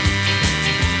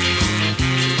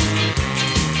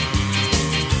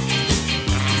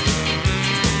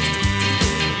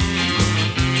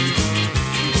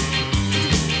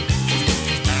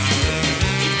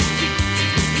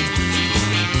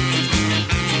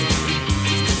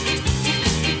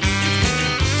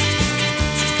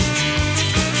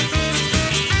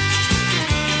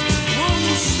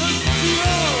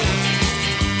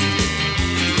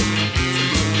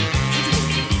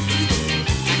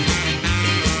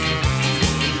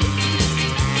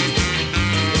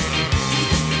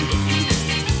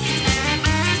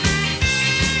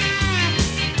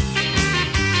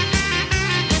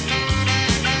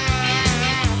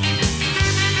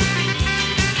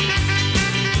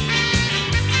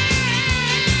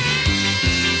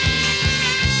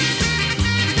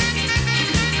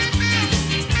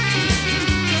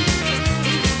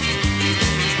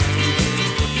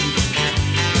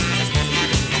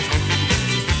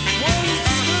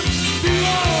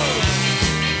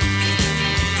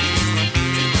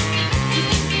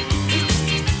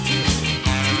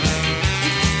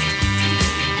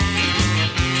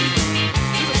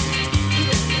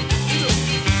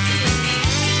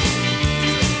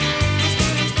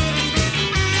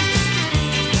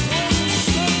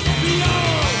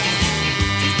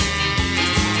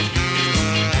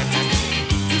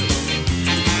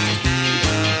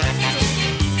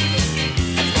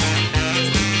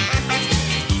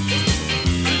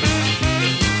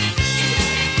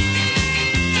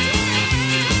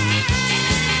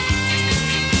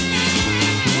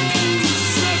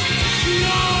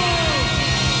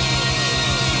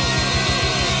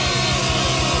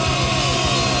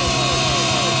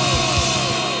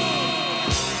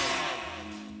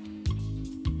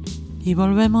 Y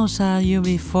volvemos a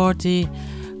UB40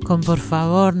 con Por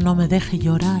favor no me deje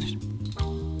llorar.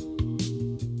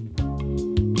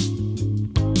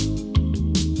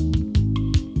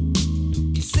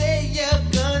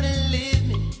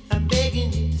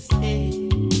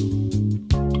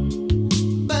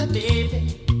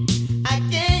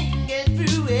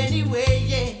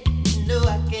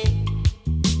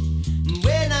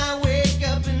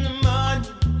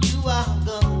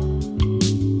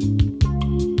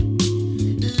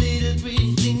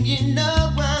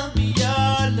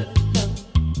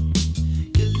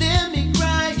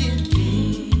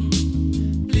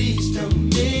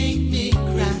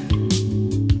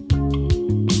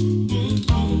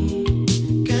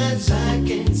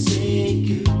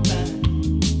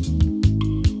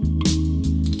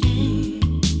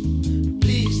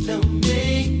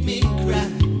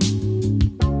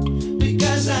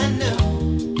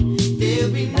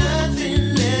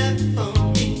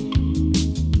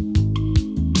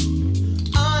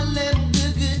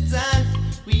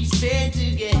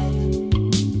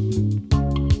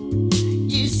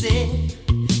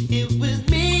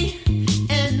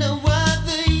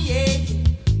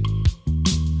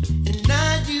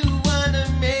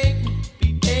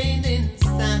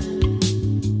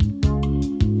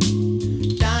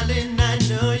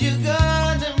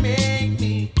 Make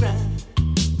me cry.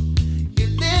 You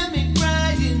let me cry.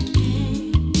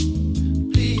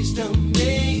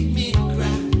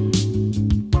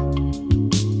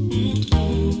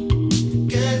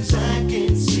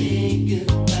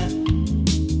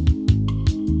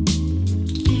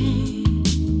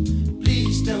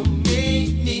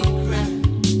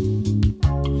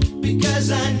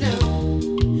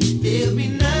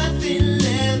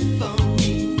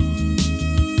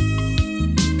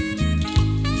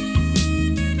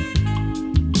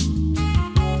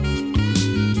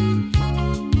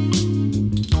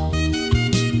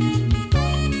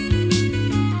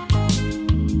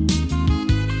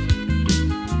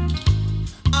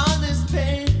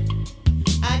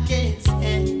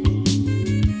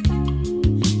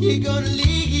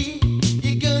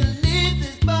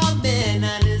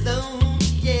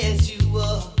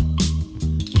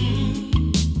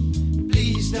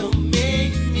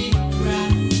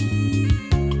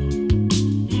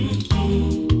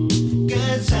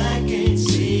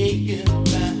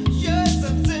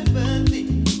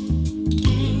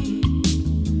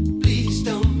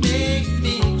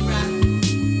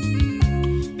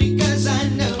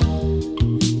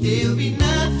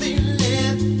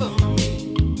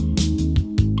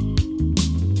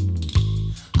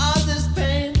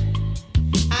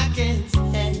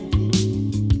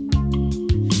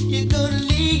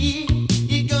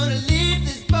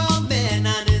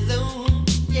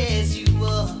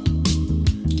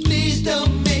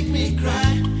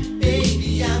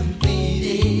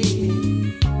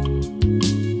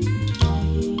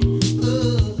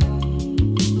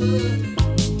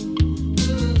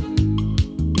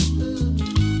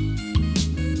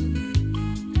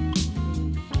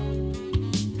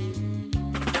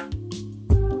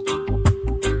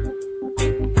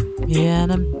 Yeah,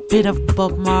 and a bit of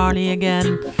Bob Marley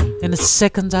again in the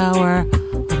second hour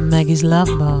of Maggie's Love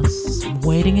Bus.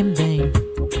 Waiting in vain.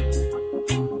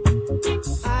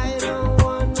 I don't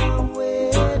wanna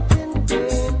wait in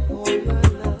vain for your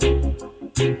love.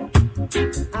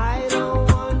 I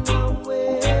don't wanna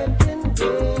wait in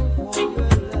vain for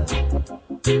your love.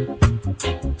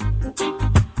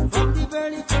 From the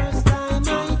very first time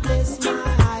I place my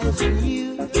eyes on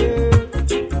you, girl,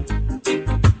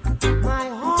 my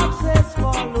heart says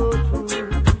follow through.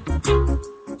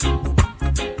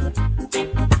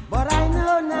 But I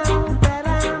know now that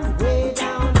I'm way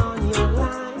down on your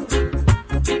line.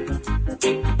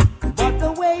 But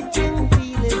the waiting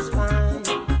feel is fine.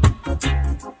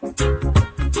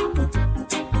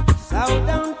 So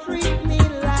don't treat me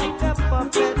like a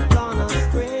puppet on a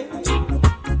string.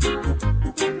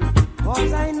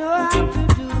 'Cause I know how to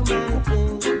do my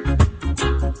thing.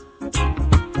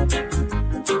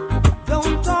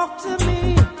 Don't talk to me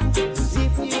as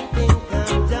if you think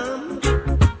I'm dumb.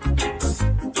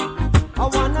 I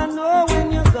wanna know when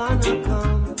you're gonna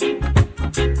come.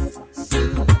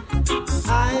 See,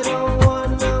 I don't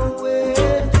wanna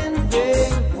wait in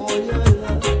vain for your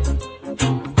love.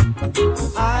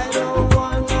 I don't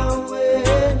wanna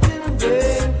wait in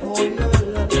vain for your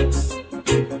love.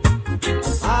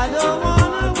 I don't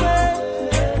wanna wait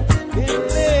in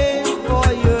vain for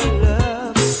your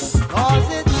love. 'Cause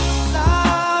it's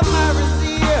summer is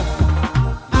here.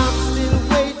 I'm still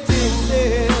waiting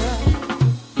there.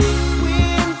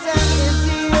 Winter is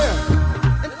here,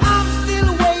 and I'm still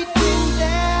waiting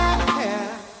there.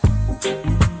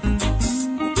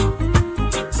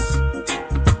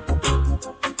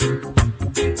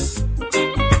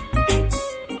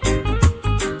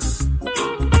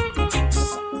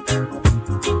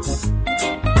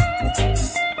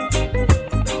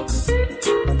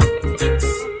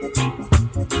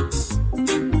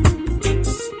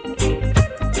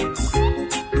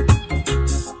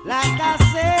 Like I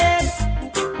said,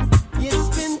 it's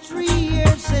been 3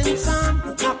 years since I'm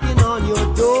knocking on your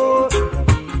door,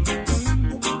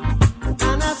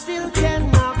 and I still can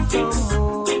knock some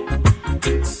more.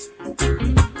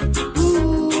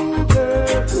 Ooh,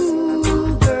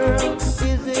 girl,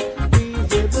 is it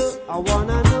feasible? I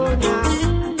wanna know now,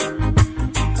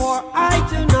 for I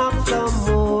to knock some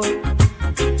more.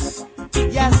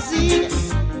 Yeah, see,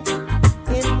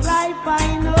 in life I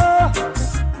know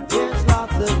there's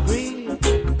lots of grief,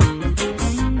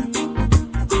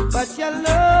 but your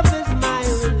love is my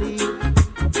relief.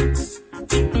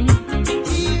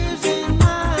 Tears in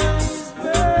my eyes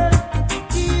burn,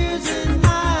 tears in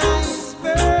my eyes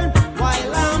burn,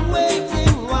 while I'm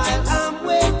waiting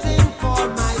for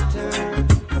my turn.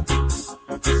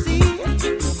 See,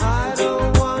 I don't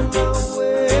wanna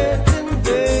wait in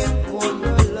vain for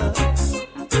your love.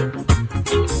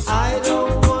 I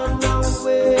don't wanna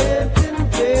wait in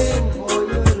vain for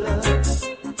your love.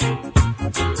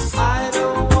 I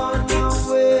don't wanna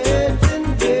wait in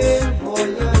vain for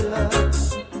your love.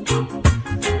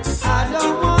 I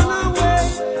don't wanna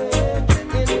wait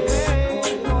in vain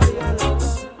for your love.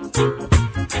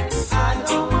 I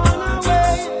don't wanna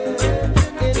wait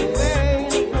in vain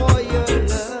for your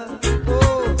love.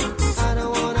 Oh, I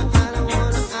don't wanna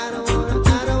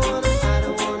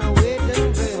wait in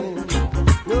vain.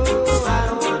 No, I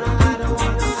don't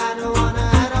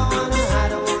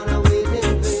wanna wait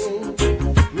in vain.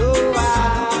 No, I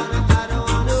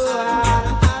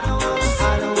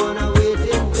don't wanna wait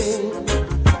in vain.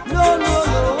 No,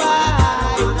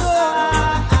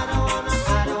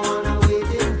 I don't wanna wait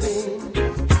in vain.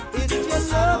 It's your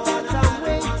love that I'm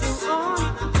waiting on.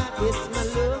 It's my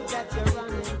love that you're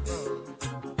running from.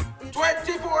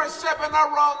 24/7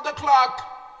 around the clock.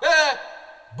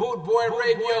 Boot Boy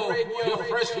Radio, your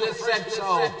freshly set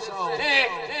sound.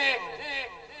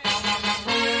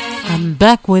 I'm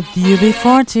back with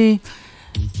UB40.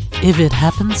 If it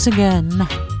happens again.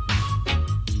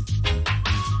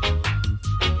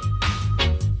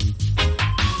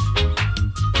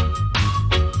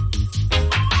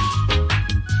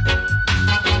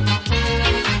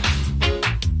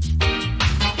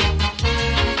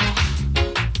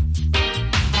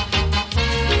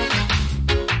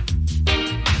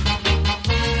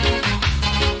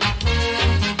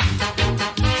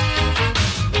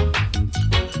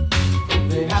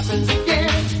 If it happens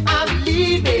again, I'm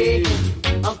leaving.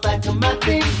 I'm packing my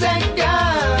things and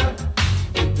gone.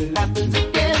 If it happens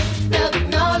again, there'll be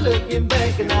no looking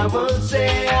back, and I won't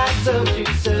say I told you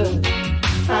so.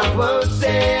 I won't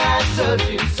say I told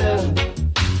you so.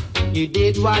 You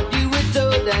did what you were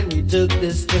told and you took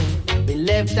the step. Been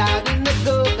left out in the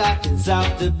cold, got yourself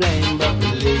to blame. But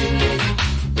believe me,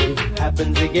 if it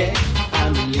happens again, I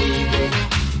I'm leaving.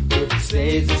 If it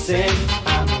stays the same,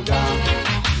 I'm gone.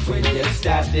 When you're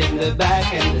stabbed in the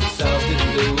back and the salt in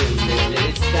the wind, then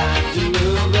it's time to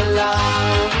move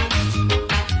along.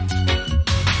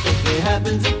 If it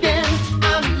happens again,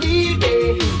 I'm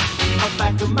leaving. I'll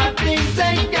pack up my things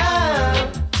and go.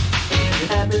 If it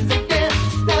happens again,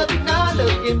 there'll be no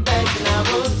looking back, and I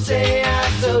won't say I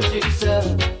told you so.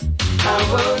 I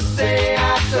won't say I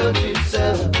told you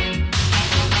so.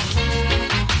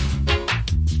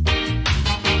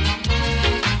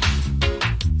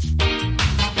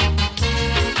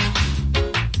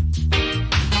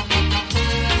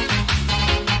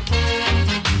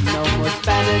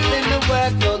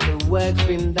 Work's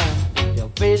been done. Your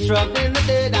face rubbed in the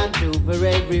dirt and true for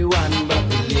everyone. But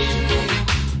believe me,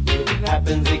 if it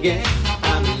happens again,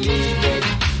 I'm leaving.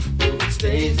 If it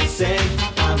stays the same,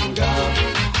 I'm gone.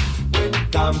 When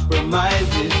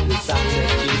compromise is the song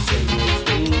that you sing, it's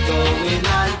been going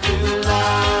on too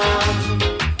long.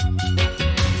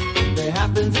 If it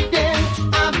happens again,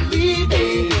 I'm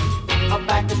leaving. I'll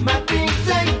pack up my things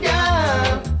and go.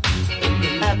 If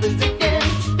it happens again,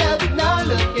 there'll be no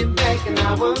looking back, and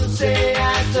I won't say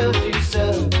I told you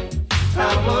so.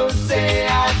 I won't say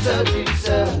I told you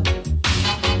so.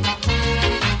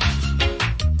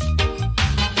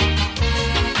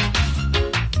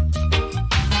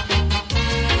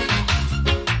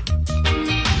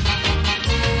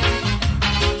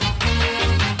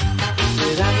 If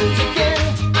it happens again,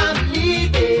 I'm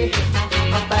leaving.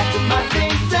 I'll pack up my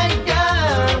things and go.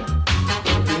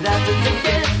 If it happens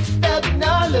again, there'll be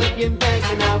no looking back,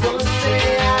 and I won't say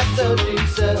I told you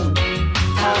so.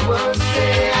 I won't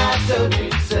say I told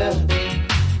you so.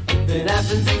 If it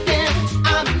happens again,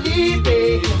 I'm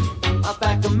leaving. I'll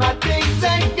pack up my things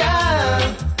and go.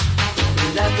 If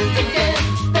it happens again,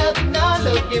 there'll be no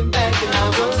looking back, and I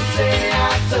won't say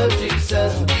I told you so.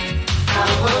 I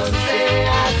won't say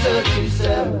I told you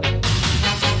so.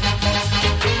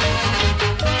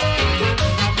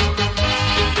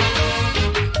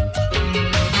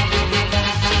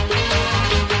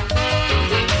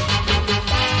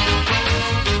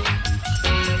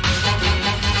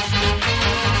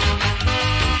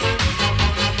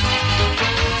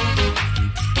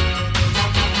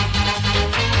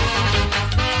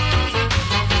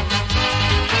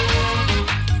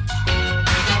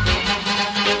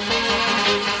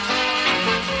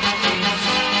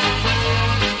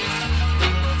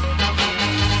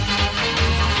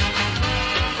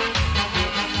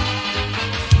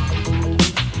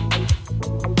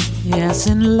 Yes,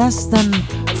 in less than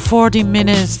 40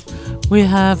 minutes we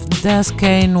have Des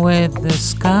Kane with the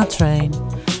Ska Train.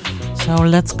 So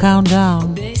let's count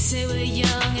down. They say we're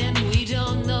young and we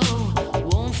don't know.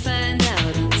 Won't find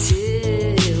out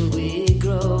until we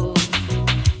grow.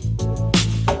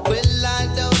 Well, I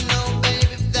don't know, baby,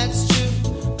 if that's true.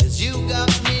 'Cause you got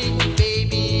me,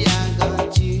 baby, I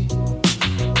got you.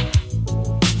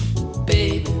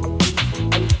 Babe,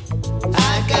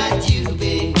 I got you,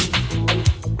 babe.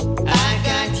 I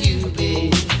got you,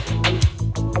 babe.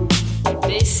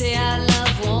 they say our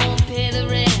love won't pay the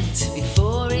rent.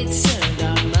 Before it's earned,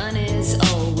 our money's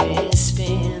always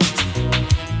spent.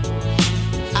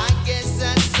 I guess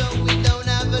that's so we don't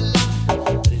have a lot.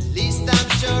 But at least I'm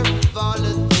sure of all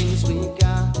the things we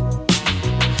got.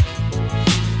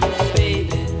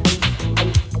 Baby,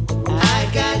 I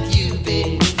got you,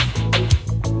 babe.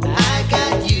 I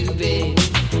got you, babe.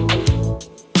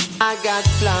 I got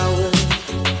flowers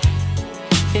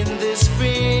in the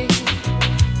spring.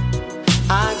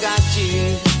 I got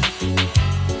you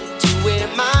to wear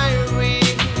my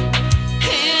ring.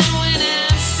 and when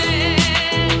I'm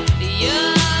sad,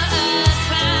 you're a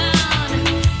clown.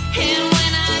 And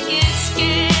when I get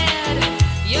scared,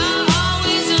 you're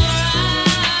always around.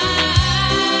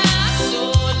 So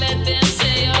let them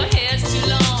say your hair's too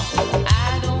long.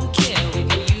 I don't care,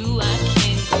 with you I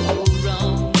can't go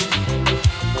wrong.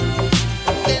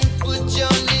 Then put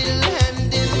your little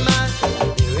hand in mine.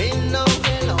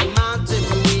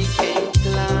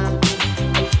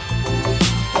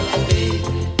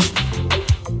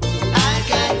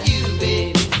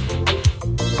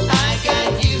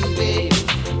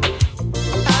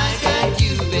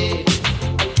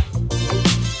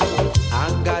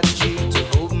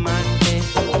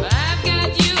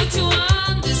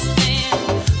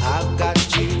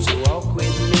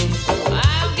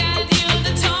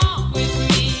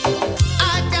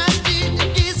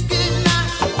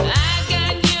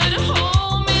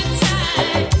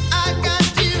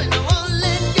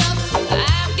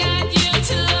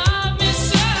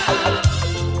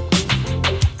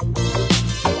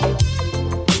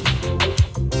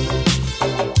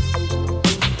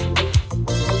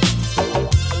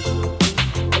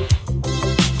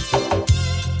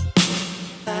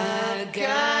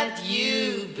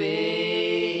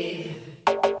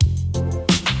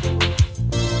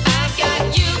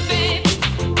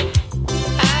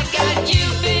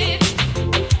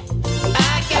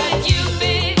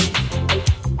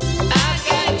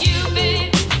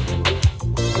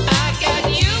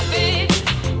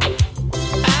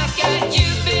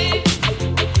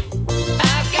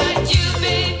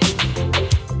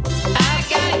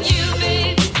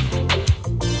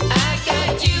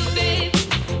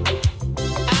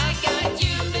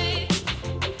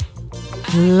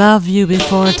 love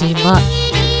UB40, but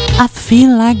I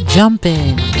feel like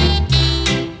jumping.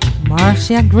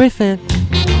 Marcia Griffith.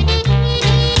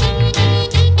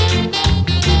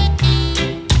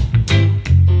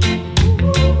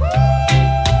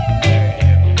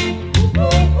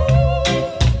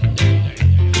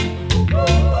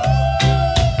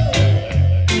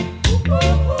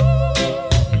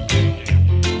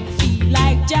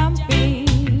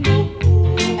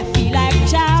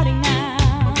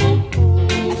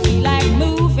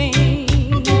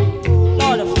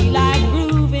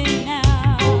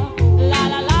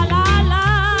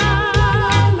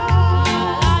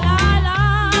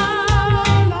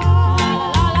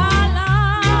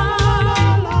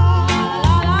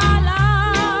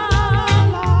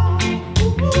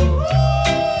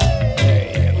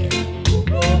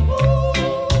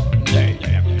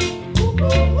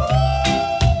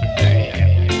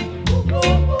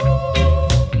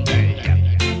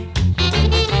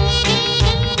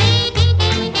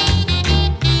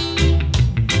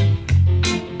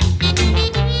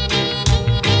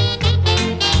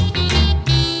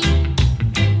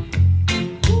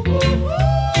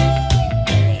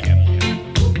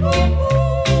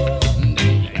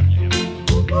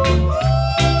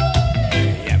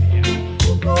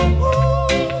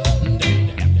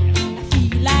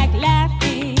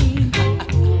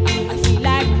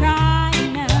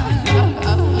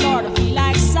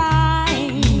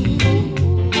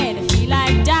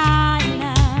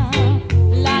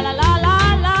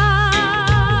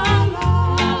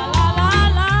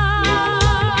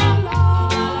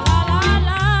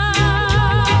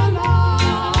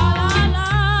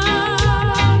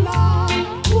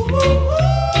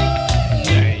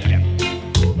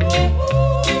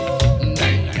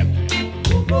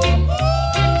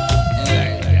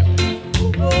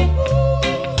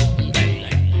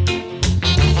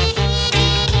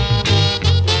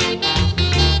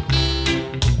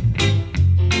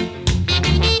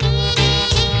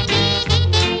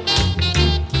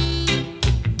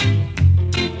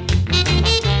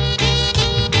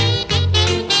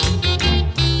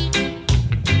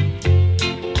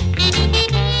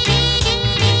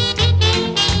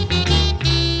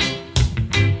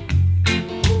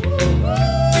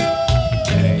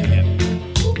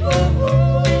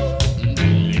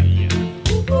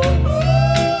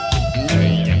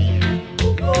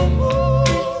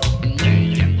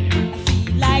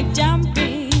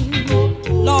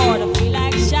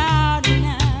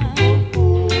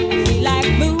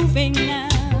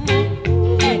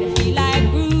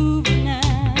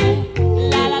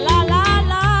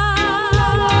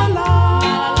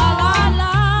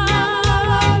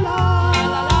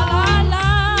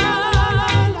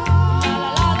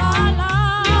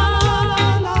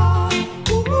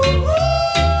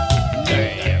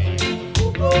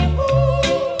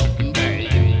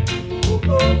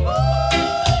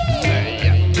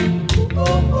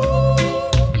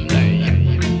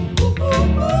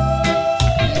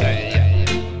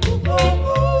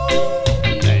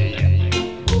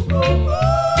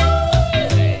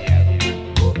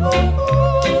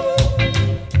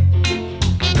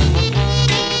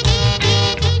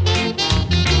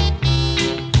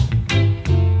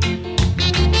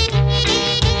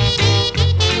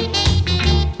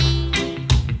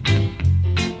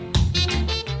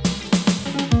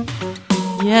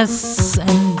 Yes,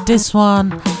 and this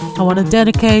one I want to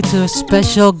dedicate to a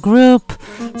special group: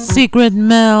 Secret,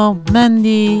 Mel,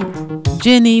 Mandy,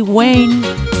 Ginny, Wayne,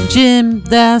 Jim,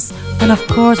 Des, and of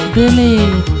course Billy.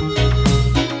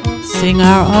 Sing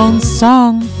our own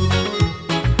song.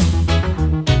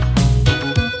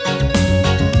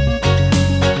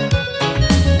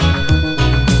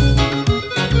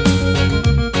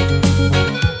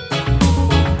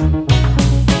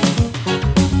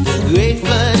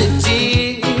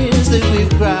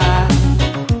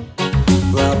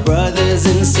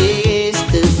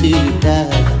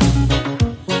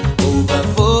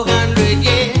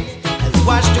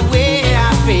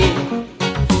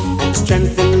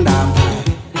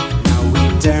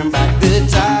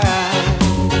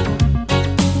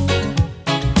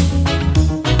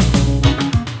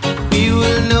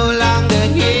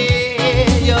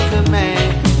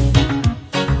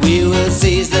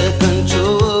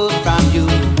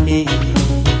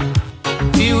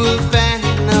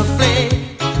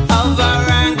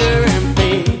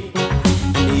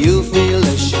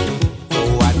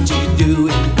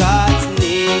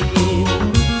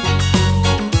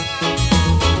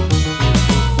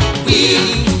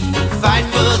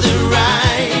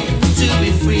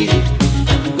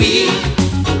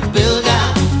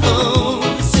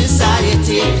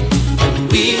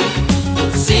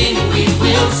 We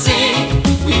will sing,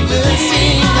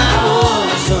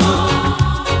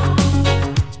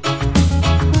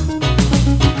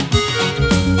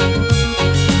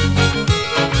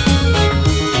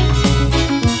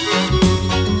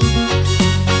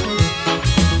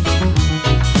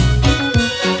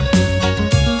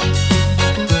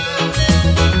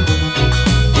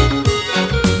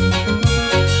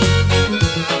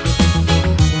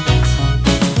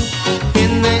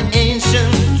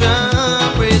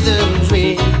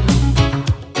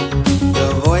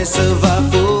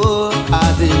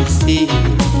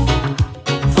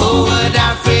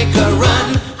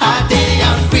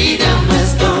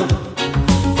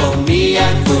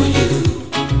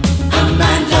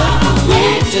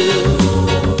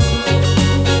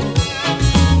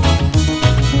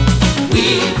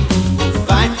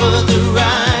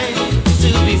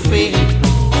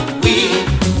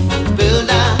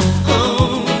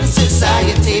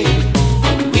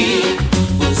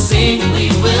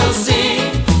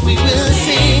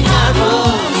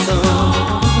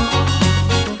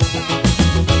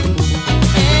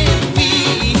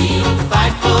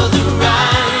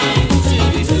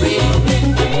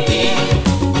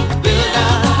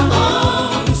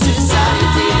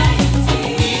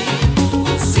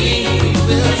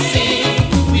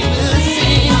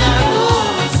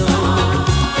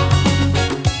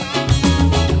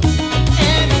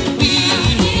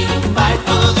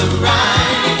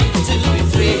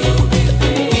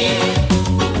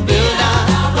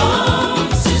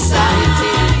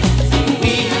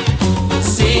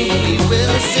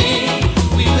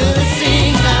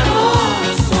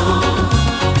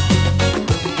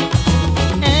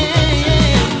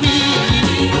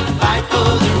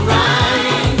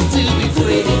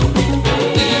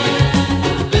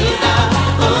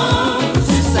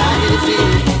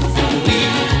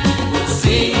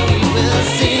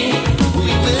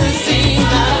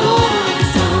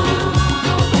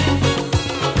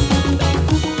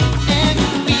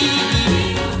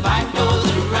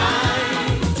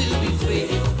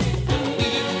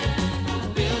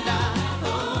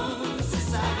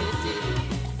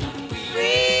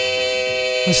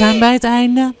 zijn bij het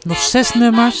einde. Nog 6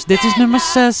 nummers. Dit is nummer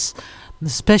 6. De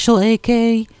Special AK.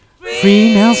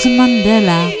 Free Nelson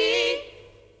Mandela.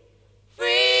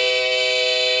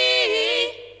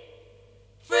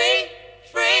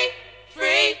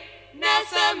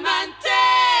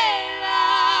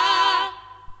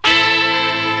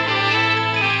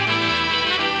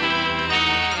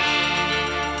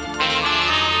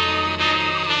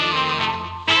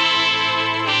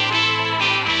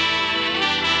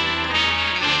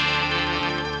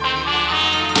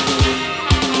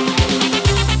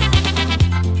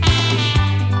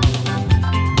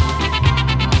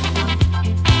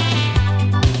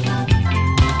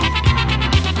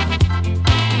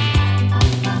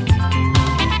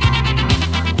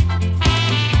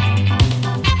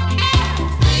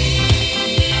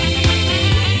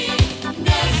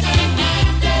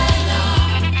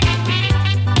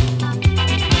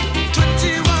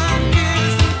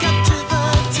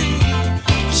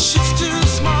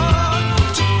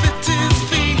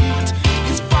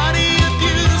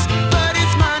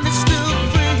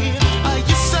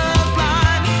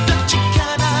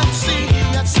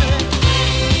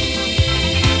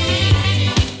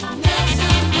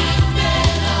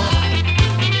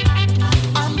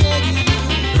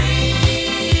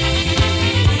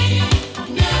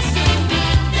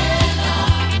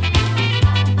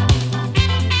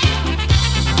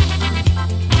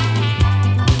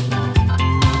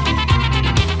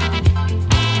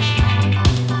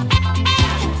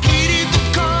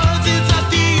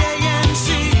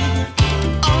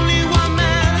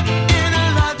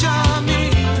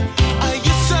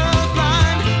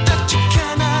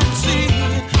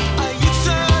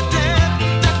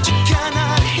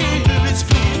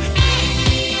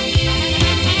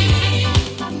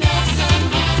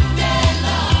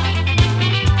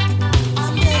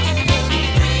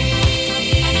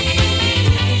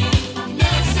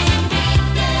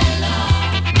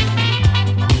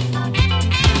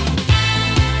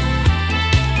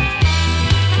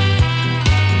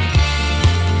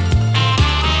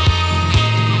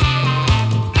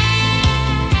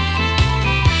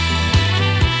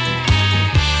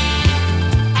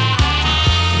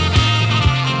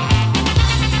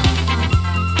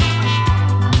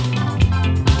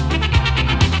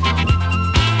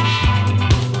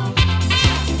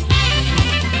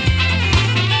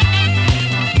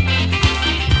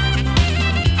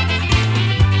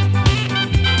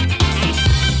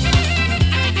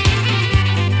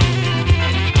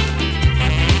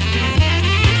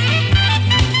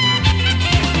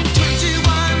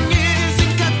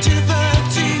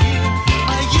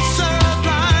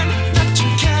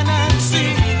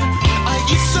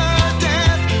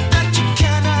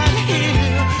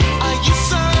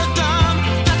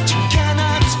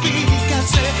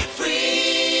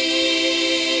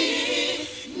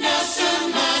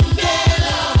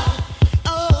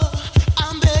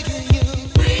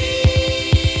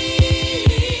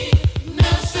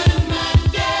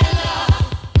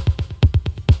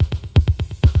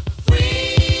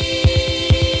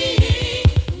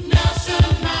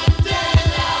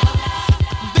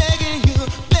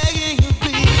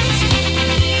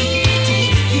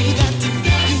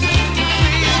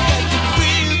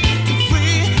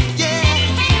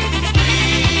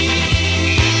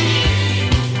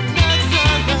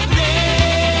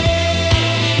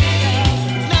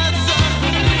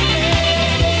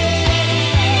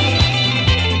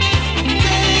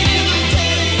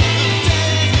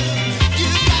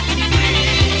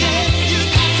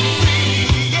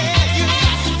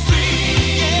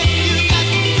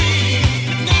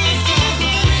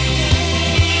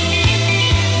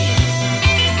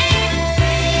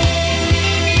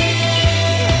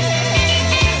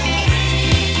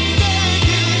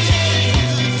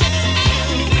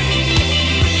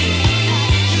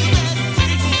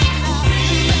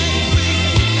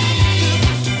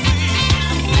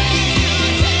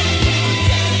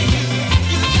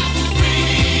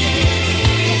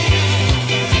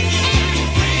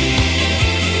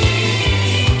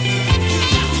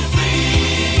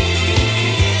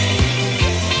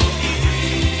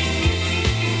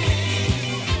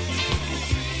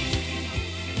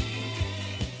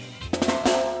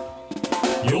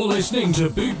 listening to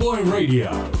Boot Boy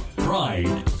Radio.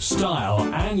 Pride, style,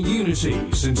 and unity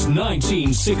since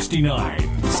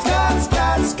 1969. Scott,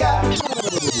 Scott, Scott.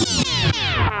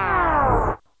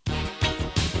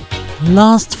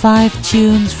 Last 5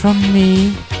 tunes from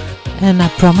me, and I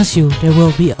promise you there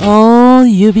will be all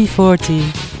UB40.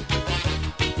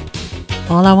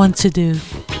 All I want to do.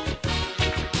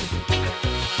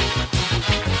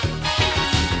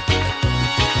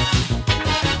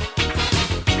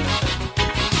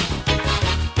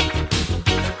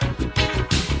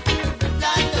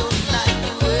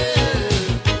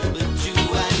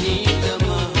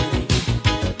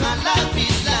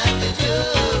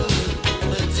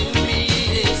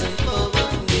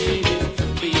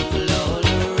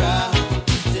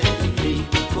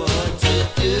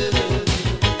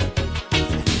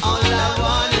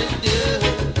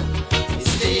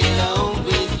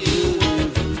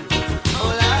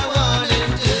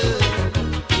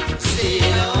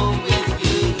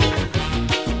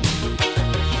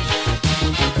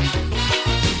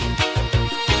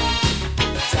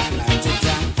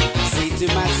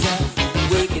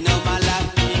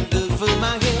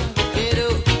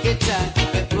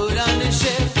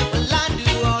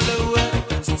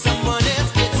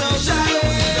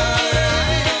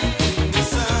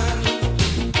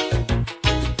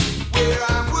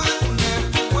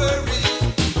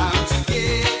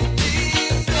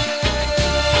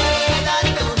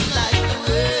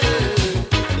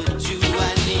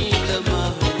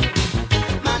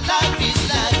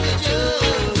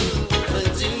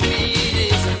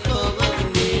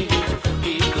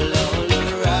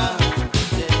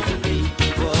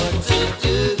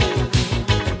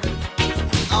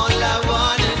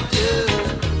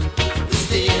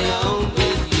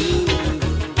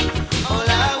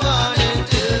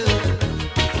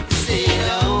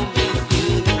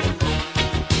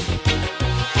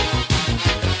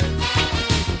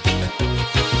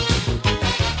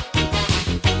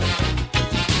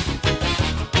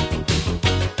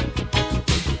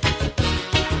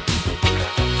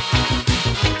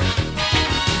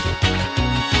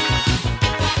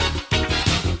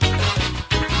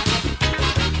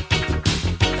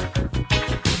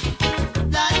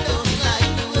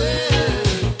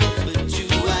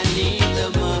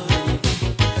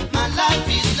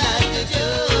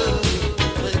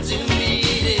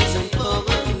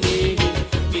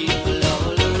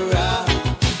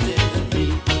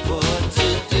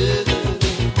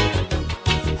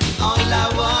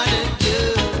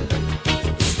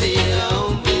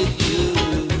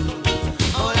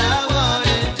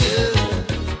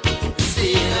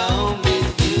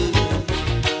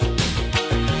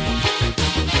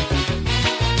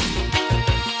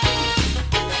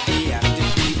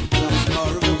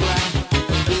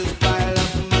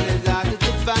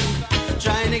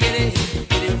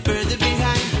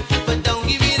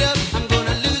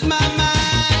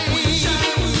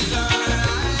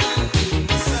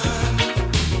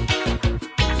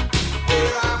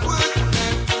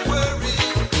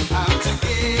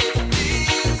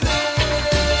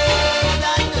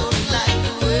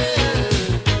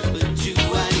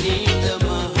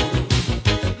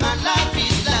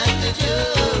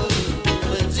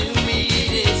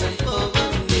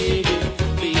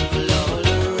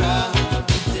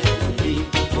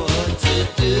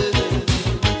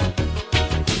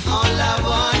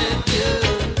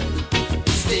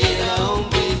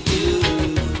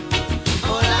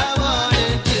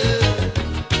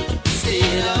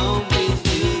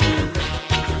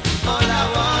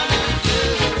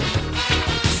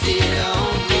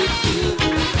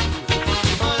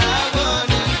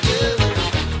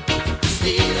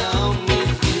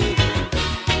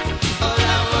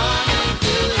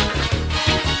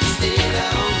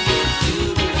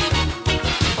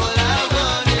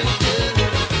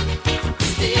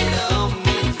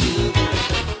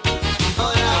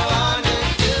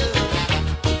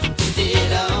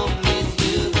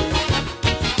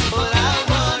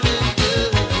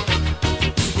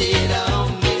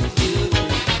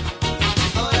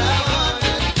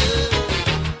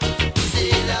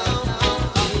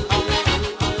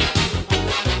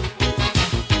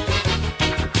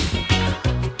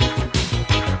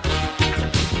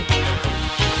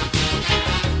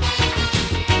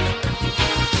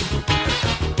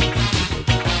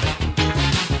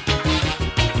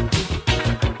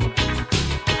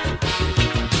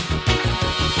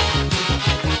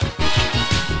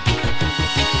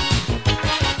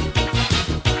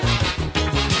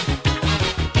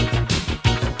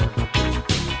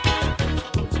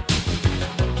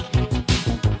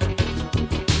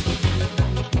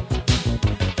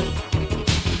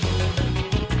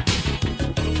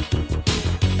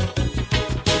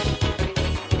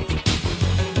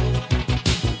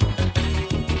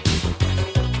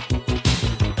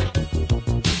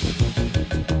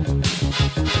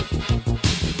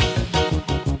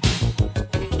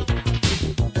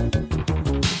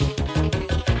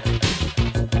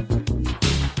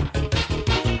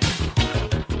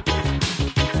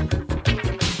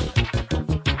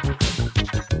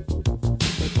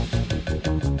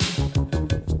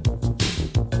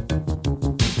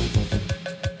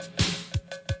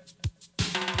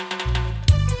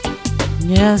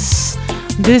 Yes,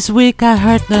 this week I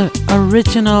heard the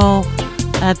original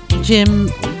at Jim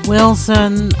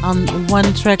Wilson on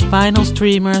one-track vinyl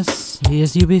streamers.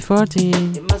 Here's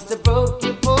UB40. You must have broke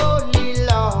your poorly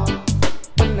law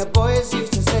when the boys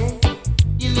used to say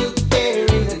you look bare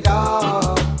in the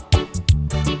dark.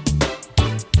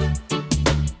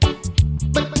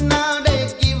 But now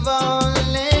they give all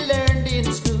they learned in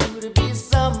school to be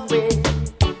somewhere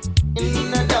in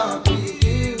the dark with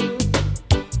you.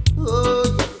 Oh,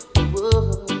 yes, they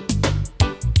would.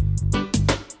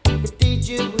 The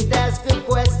teacher would ask a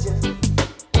question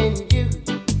and you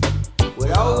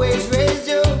would always raise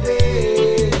your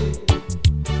grade.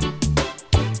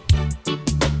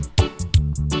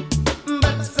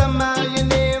 But somehow you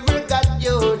never got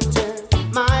your turn.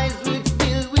 My eyes would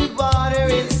fill with water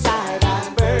inside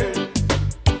I burn.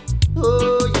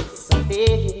 Oh yes I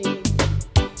did.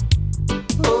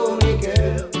 Oh my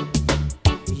girl,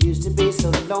 you used to be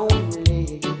so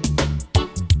lonely.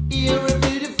 You're a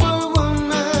beautiful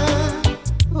woman.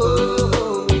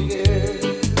 Oh my girl.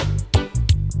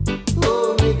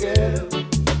 Oh, my girl,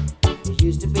 you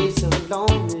used to be so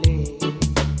lonely.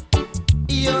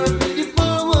 You're a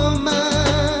beautiful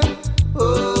woman.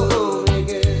 Oh, my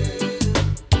girl.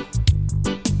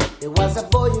 There was a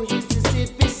boy who used to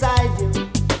sit beside you.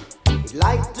 He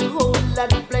liked to hold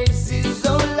that places,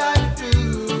 oh, like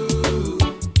true.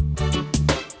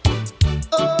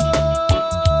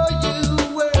 Oh, you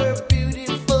were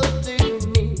beautiful to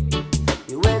me.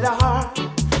 You had a heart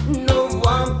no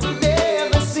one could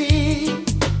ever see.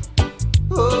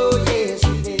 Oh yes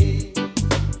you did.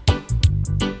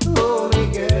 Oh my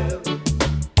girl,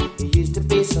 you used to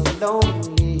be so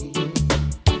lonely.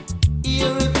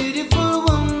 You're a beautiful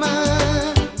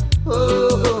woman.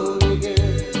 Oh my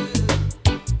girl,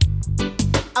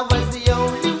 I was the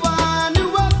only one who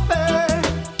offered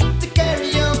to carry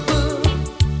your book.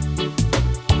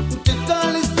 Took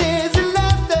all his tears and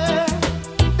laughter,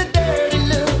 the dirty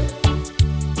look.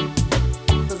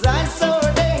 'Cause I saw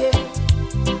they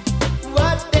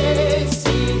what they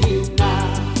see now.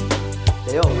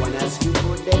 They all wanna ask you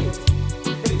for dates.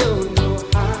 They don't know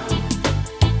how.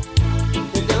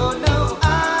 They don't know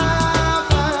how.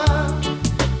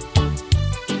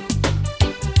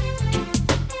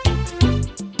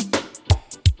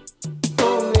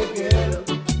 Oh my girl,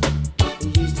 you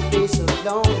used to be so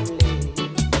lonely.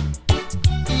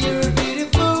 You're a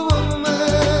beautiful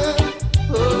woman.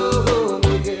 Oh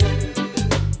my girl.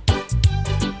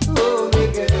 Oh my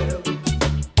girl,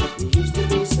 you used to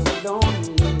be so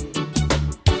lonely.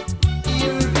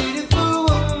 You're a beautiful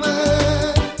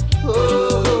woman. Oh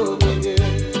my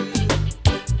girl.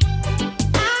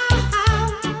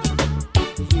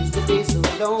 You used to be so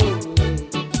lonely.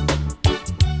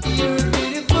 You're a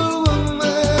beautiful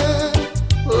woman.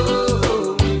 Oh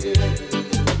my girl.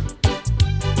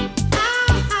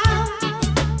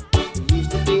 You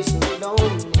used to be so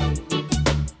lonely.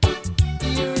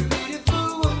 You're a beautiful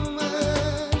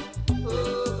woman. Oh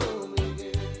my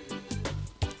girl.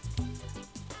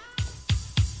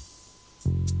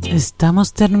 Estamos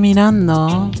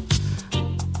terminando.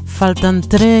 Faltan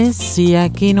 3 y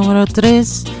aquí número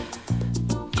 3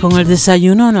 con el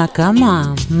desayuno en la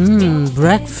cama.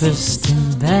 Breakfast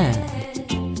in bed.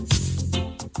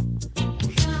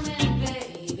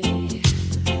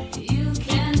 You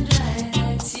can dry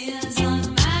the tears on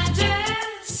my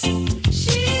dress.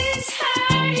 She's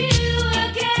hurt you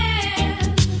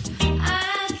again. I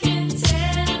can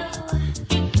tell.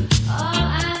 Oh,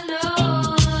 I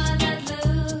know that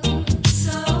looks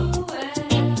so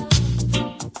well.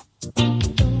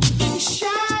 Don't be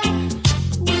shy.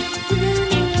 We've been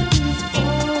here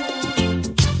before.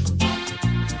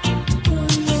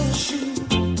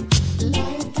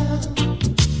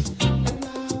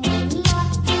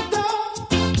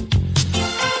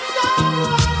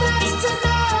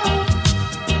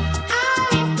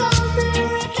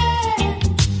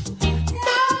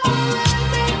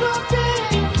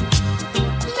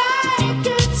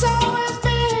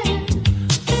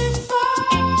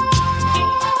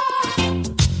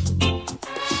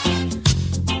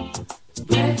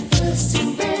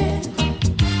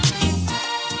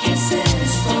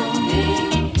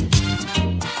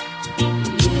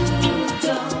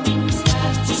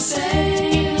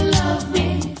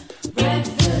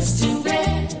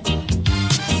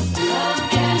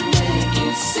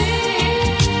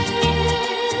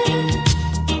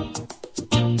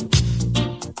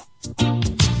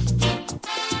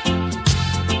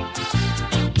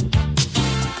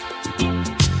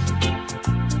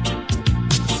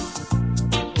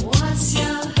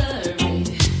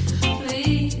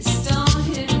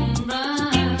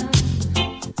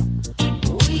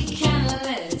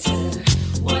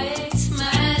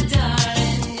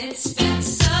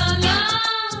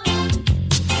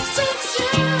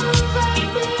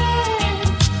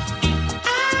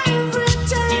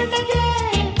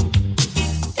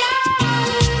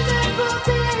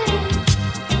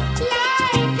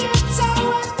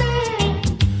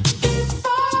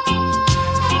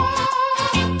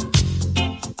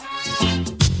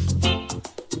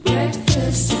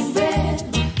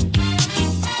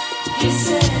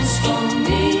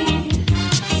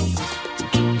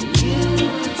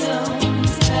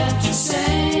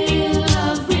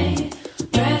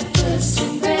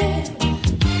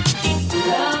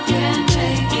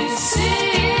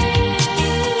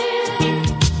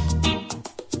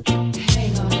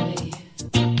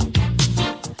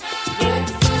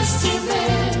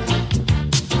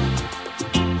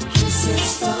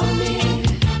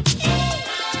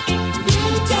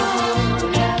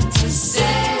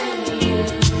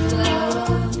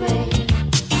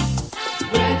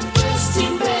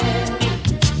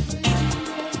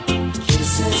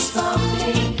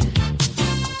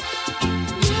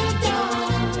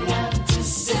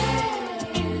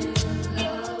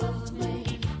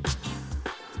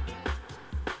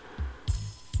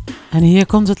 En hier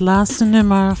komt het laatste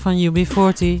nummer van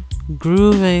UB40,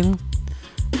 Grooving.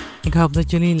 Ik hoop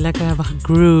dat jullie lekker hebben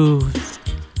gegrooved.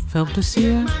 Veel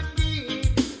plezier.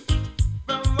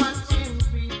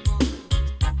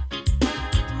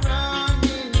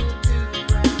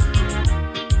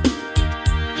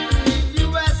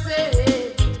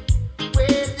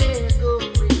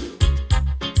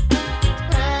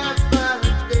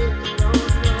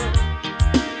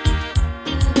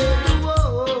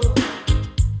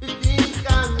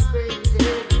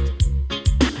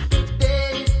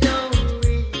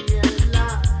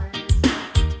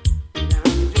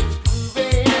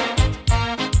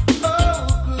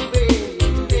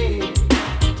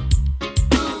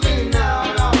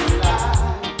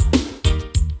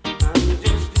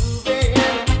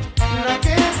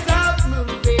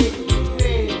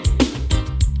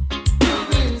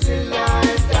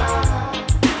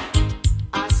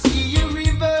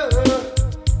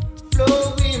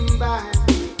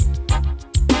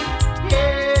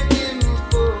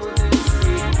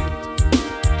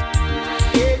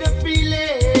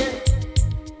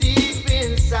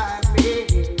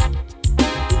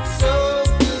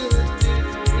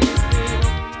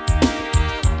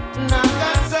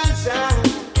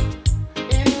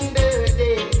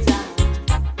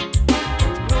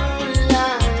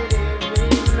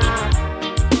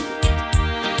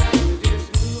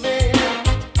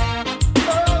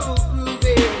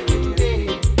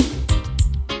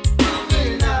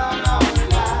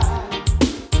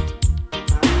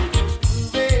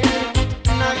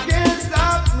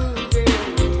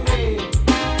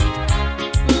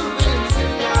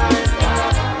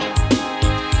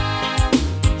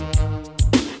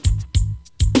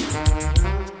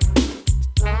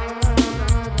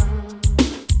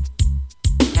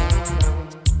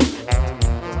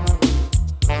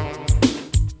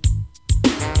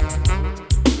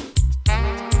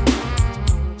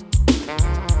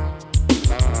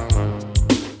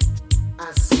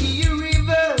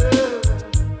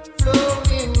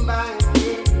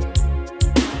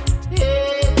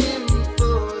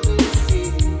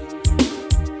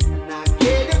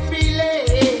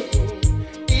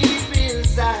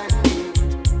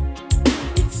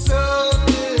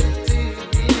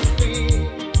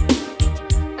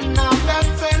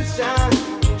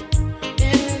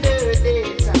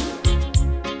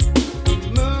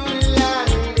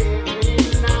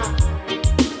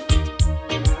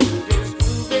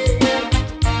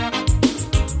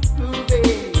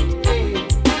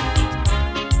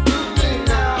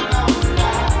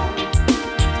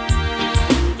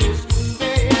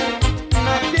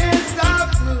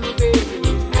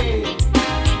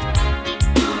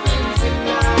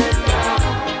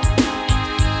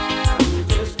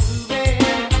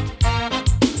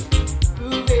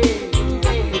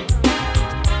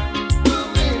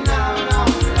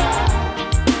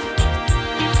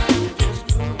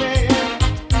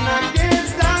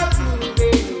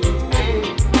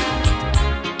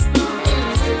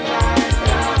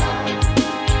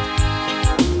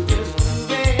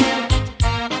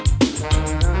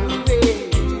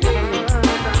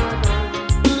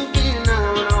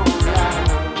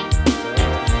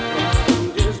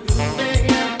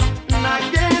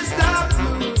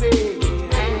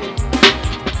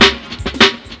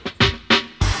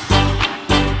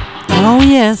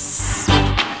 Yes,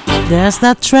 there's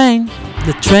that train.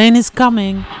 The train is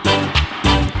coming.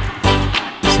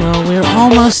 So we're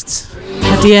almost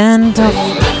at the end of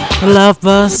the Love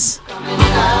Bus.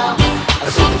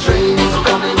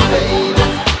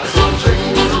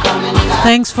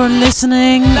 Thanks for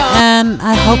listening, and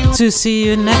I hope to see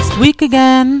you next week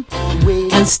again.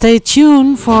 And stay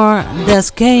tuned for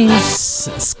Des Games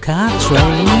Ska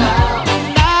Train.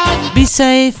 Be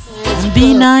safe and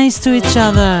be nice to each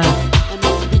other.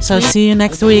 So see you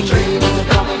next week. Baby,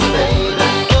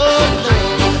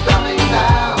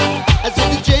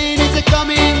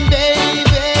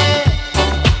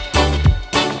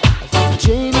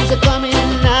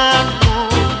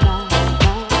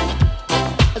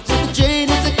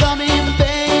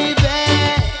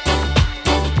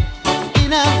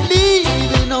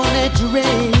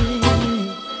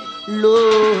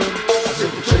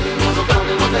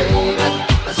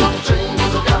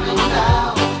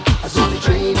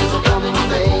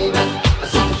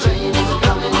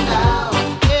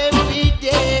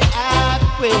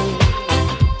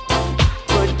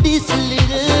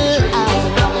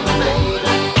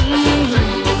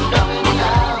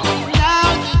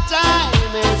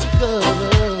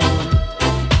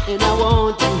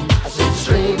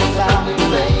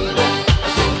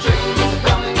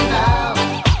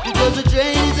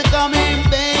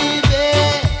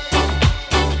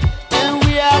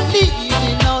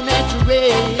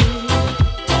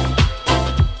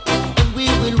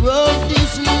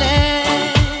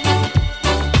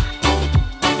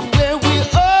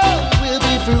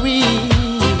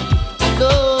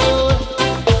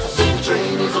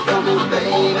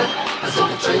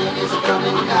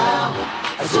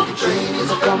 said the train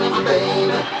is coming,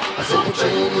 baby. I said the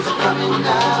train is coming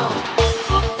now.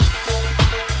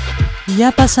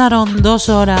 Ya pasaron 2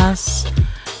 horas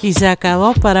y se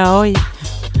acabó para hoy.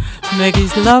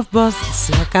 Maggie's Love Bus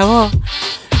se acabó.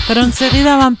 Pero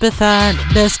enseguida va a empezar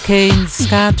The Skane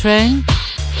Ska Train.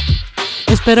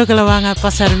 Espero que lo van a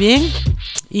pasar bien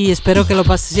y espero que lo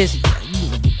paséis,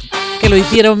 que lo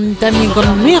hicieron también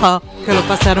conmigo, que lo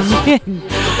pasaron bien.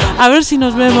 A ver si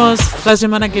nos vemos la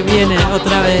semana que viene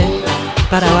otra vez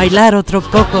para bailar otro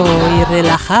poco y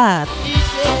relajar.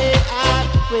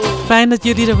 Fijn dat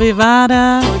jullie er weer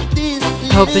waren.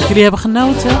 Ik hoop dat jullie hebben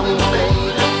genoten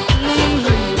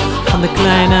van de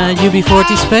kleine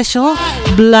UB40 special.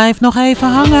 Blijf nog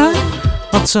even hangen,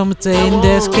 want zometeen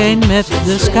The Skane met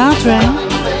de Ska Train.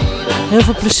 Heel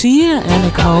veel plezier en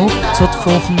ik hoop tot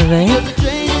volgende week.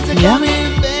 Ja.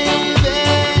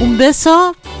 Un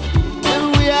beso.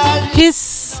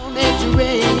 Kiss.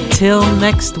 Till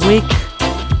next week.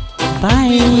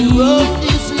 Bye.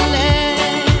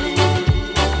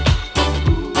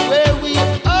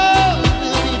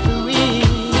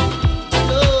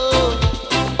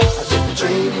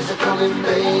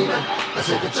 I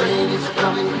said the train is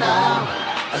coming now.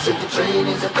 I said the train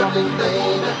is coming,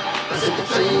 baby. I said the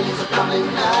train is coming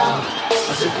now.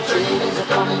 I said the train is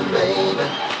coming, baby.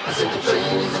 I said the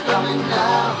train is coming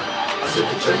now. I said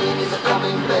the train is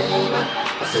coming, baby.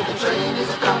 I said the train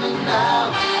is coming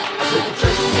now. I said the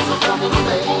train is coming,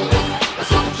 baby. I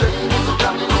said the train is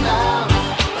coming now.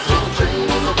 I said the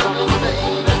train is coming,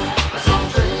 baby. I said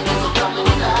the train is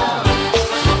coming now. I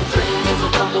said the train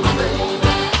is coming, baby.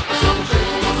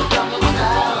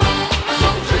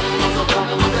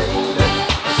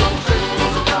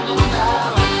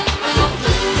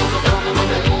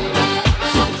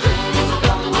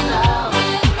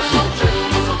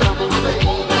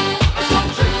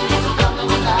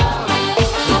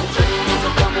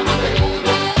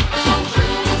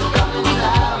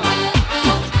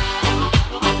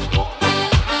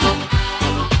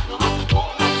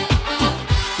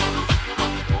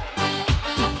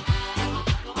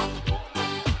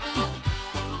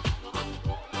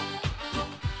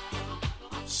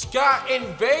 Ska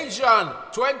Invasion,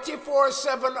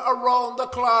 24/7 around the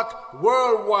clock,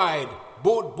 worldwide.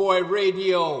 Boot Boy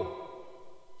Radio.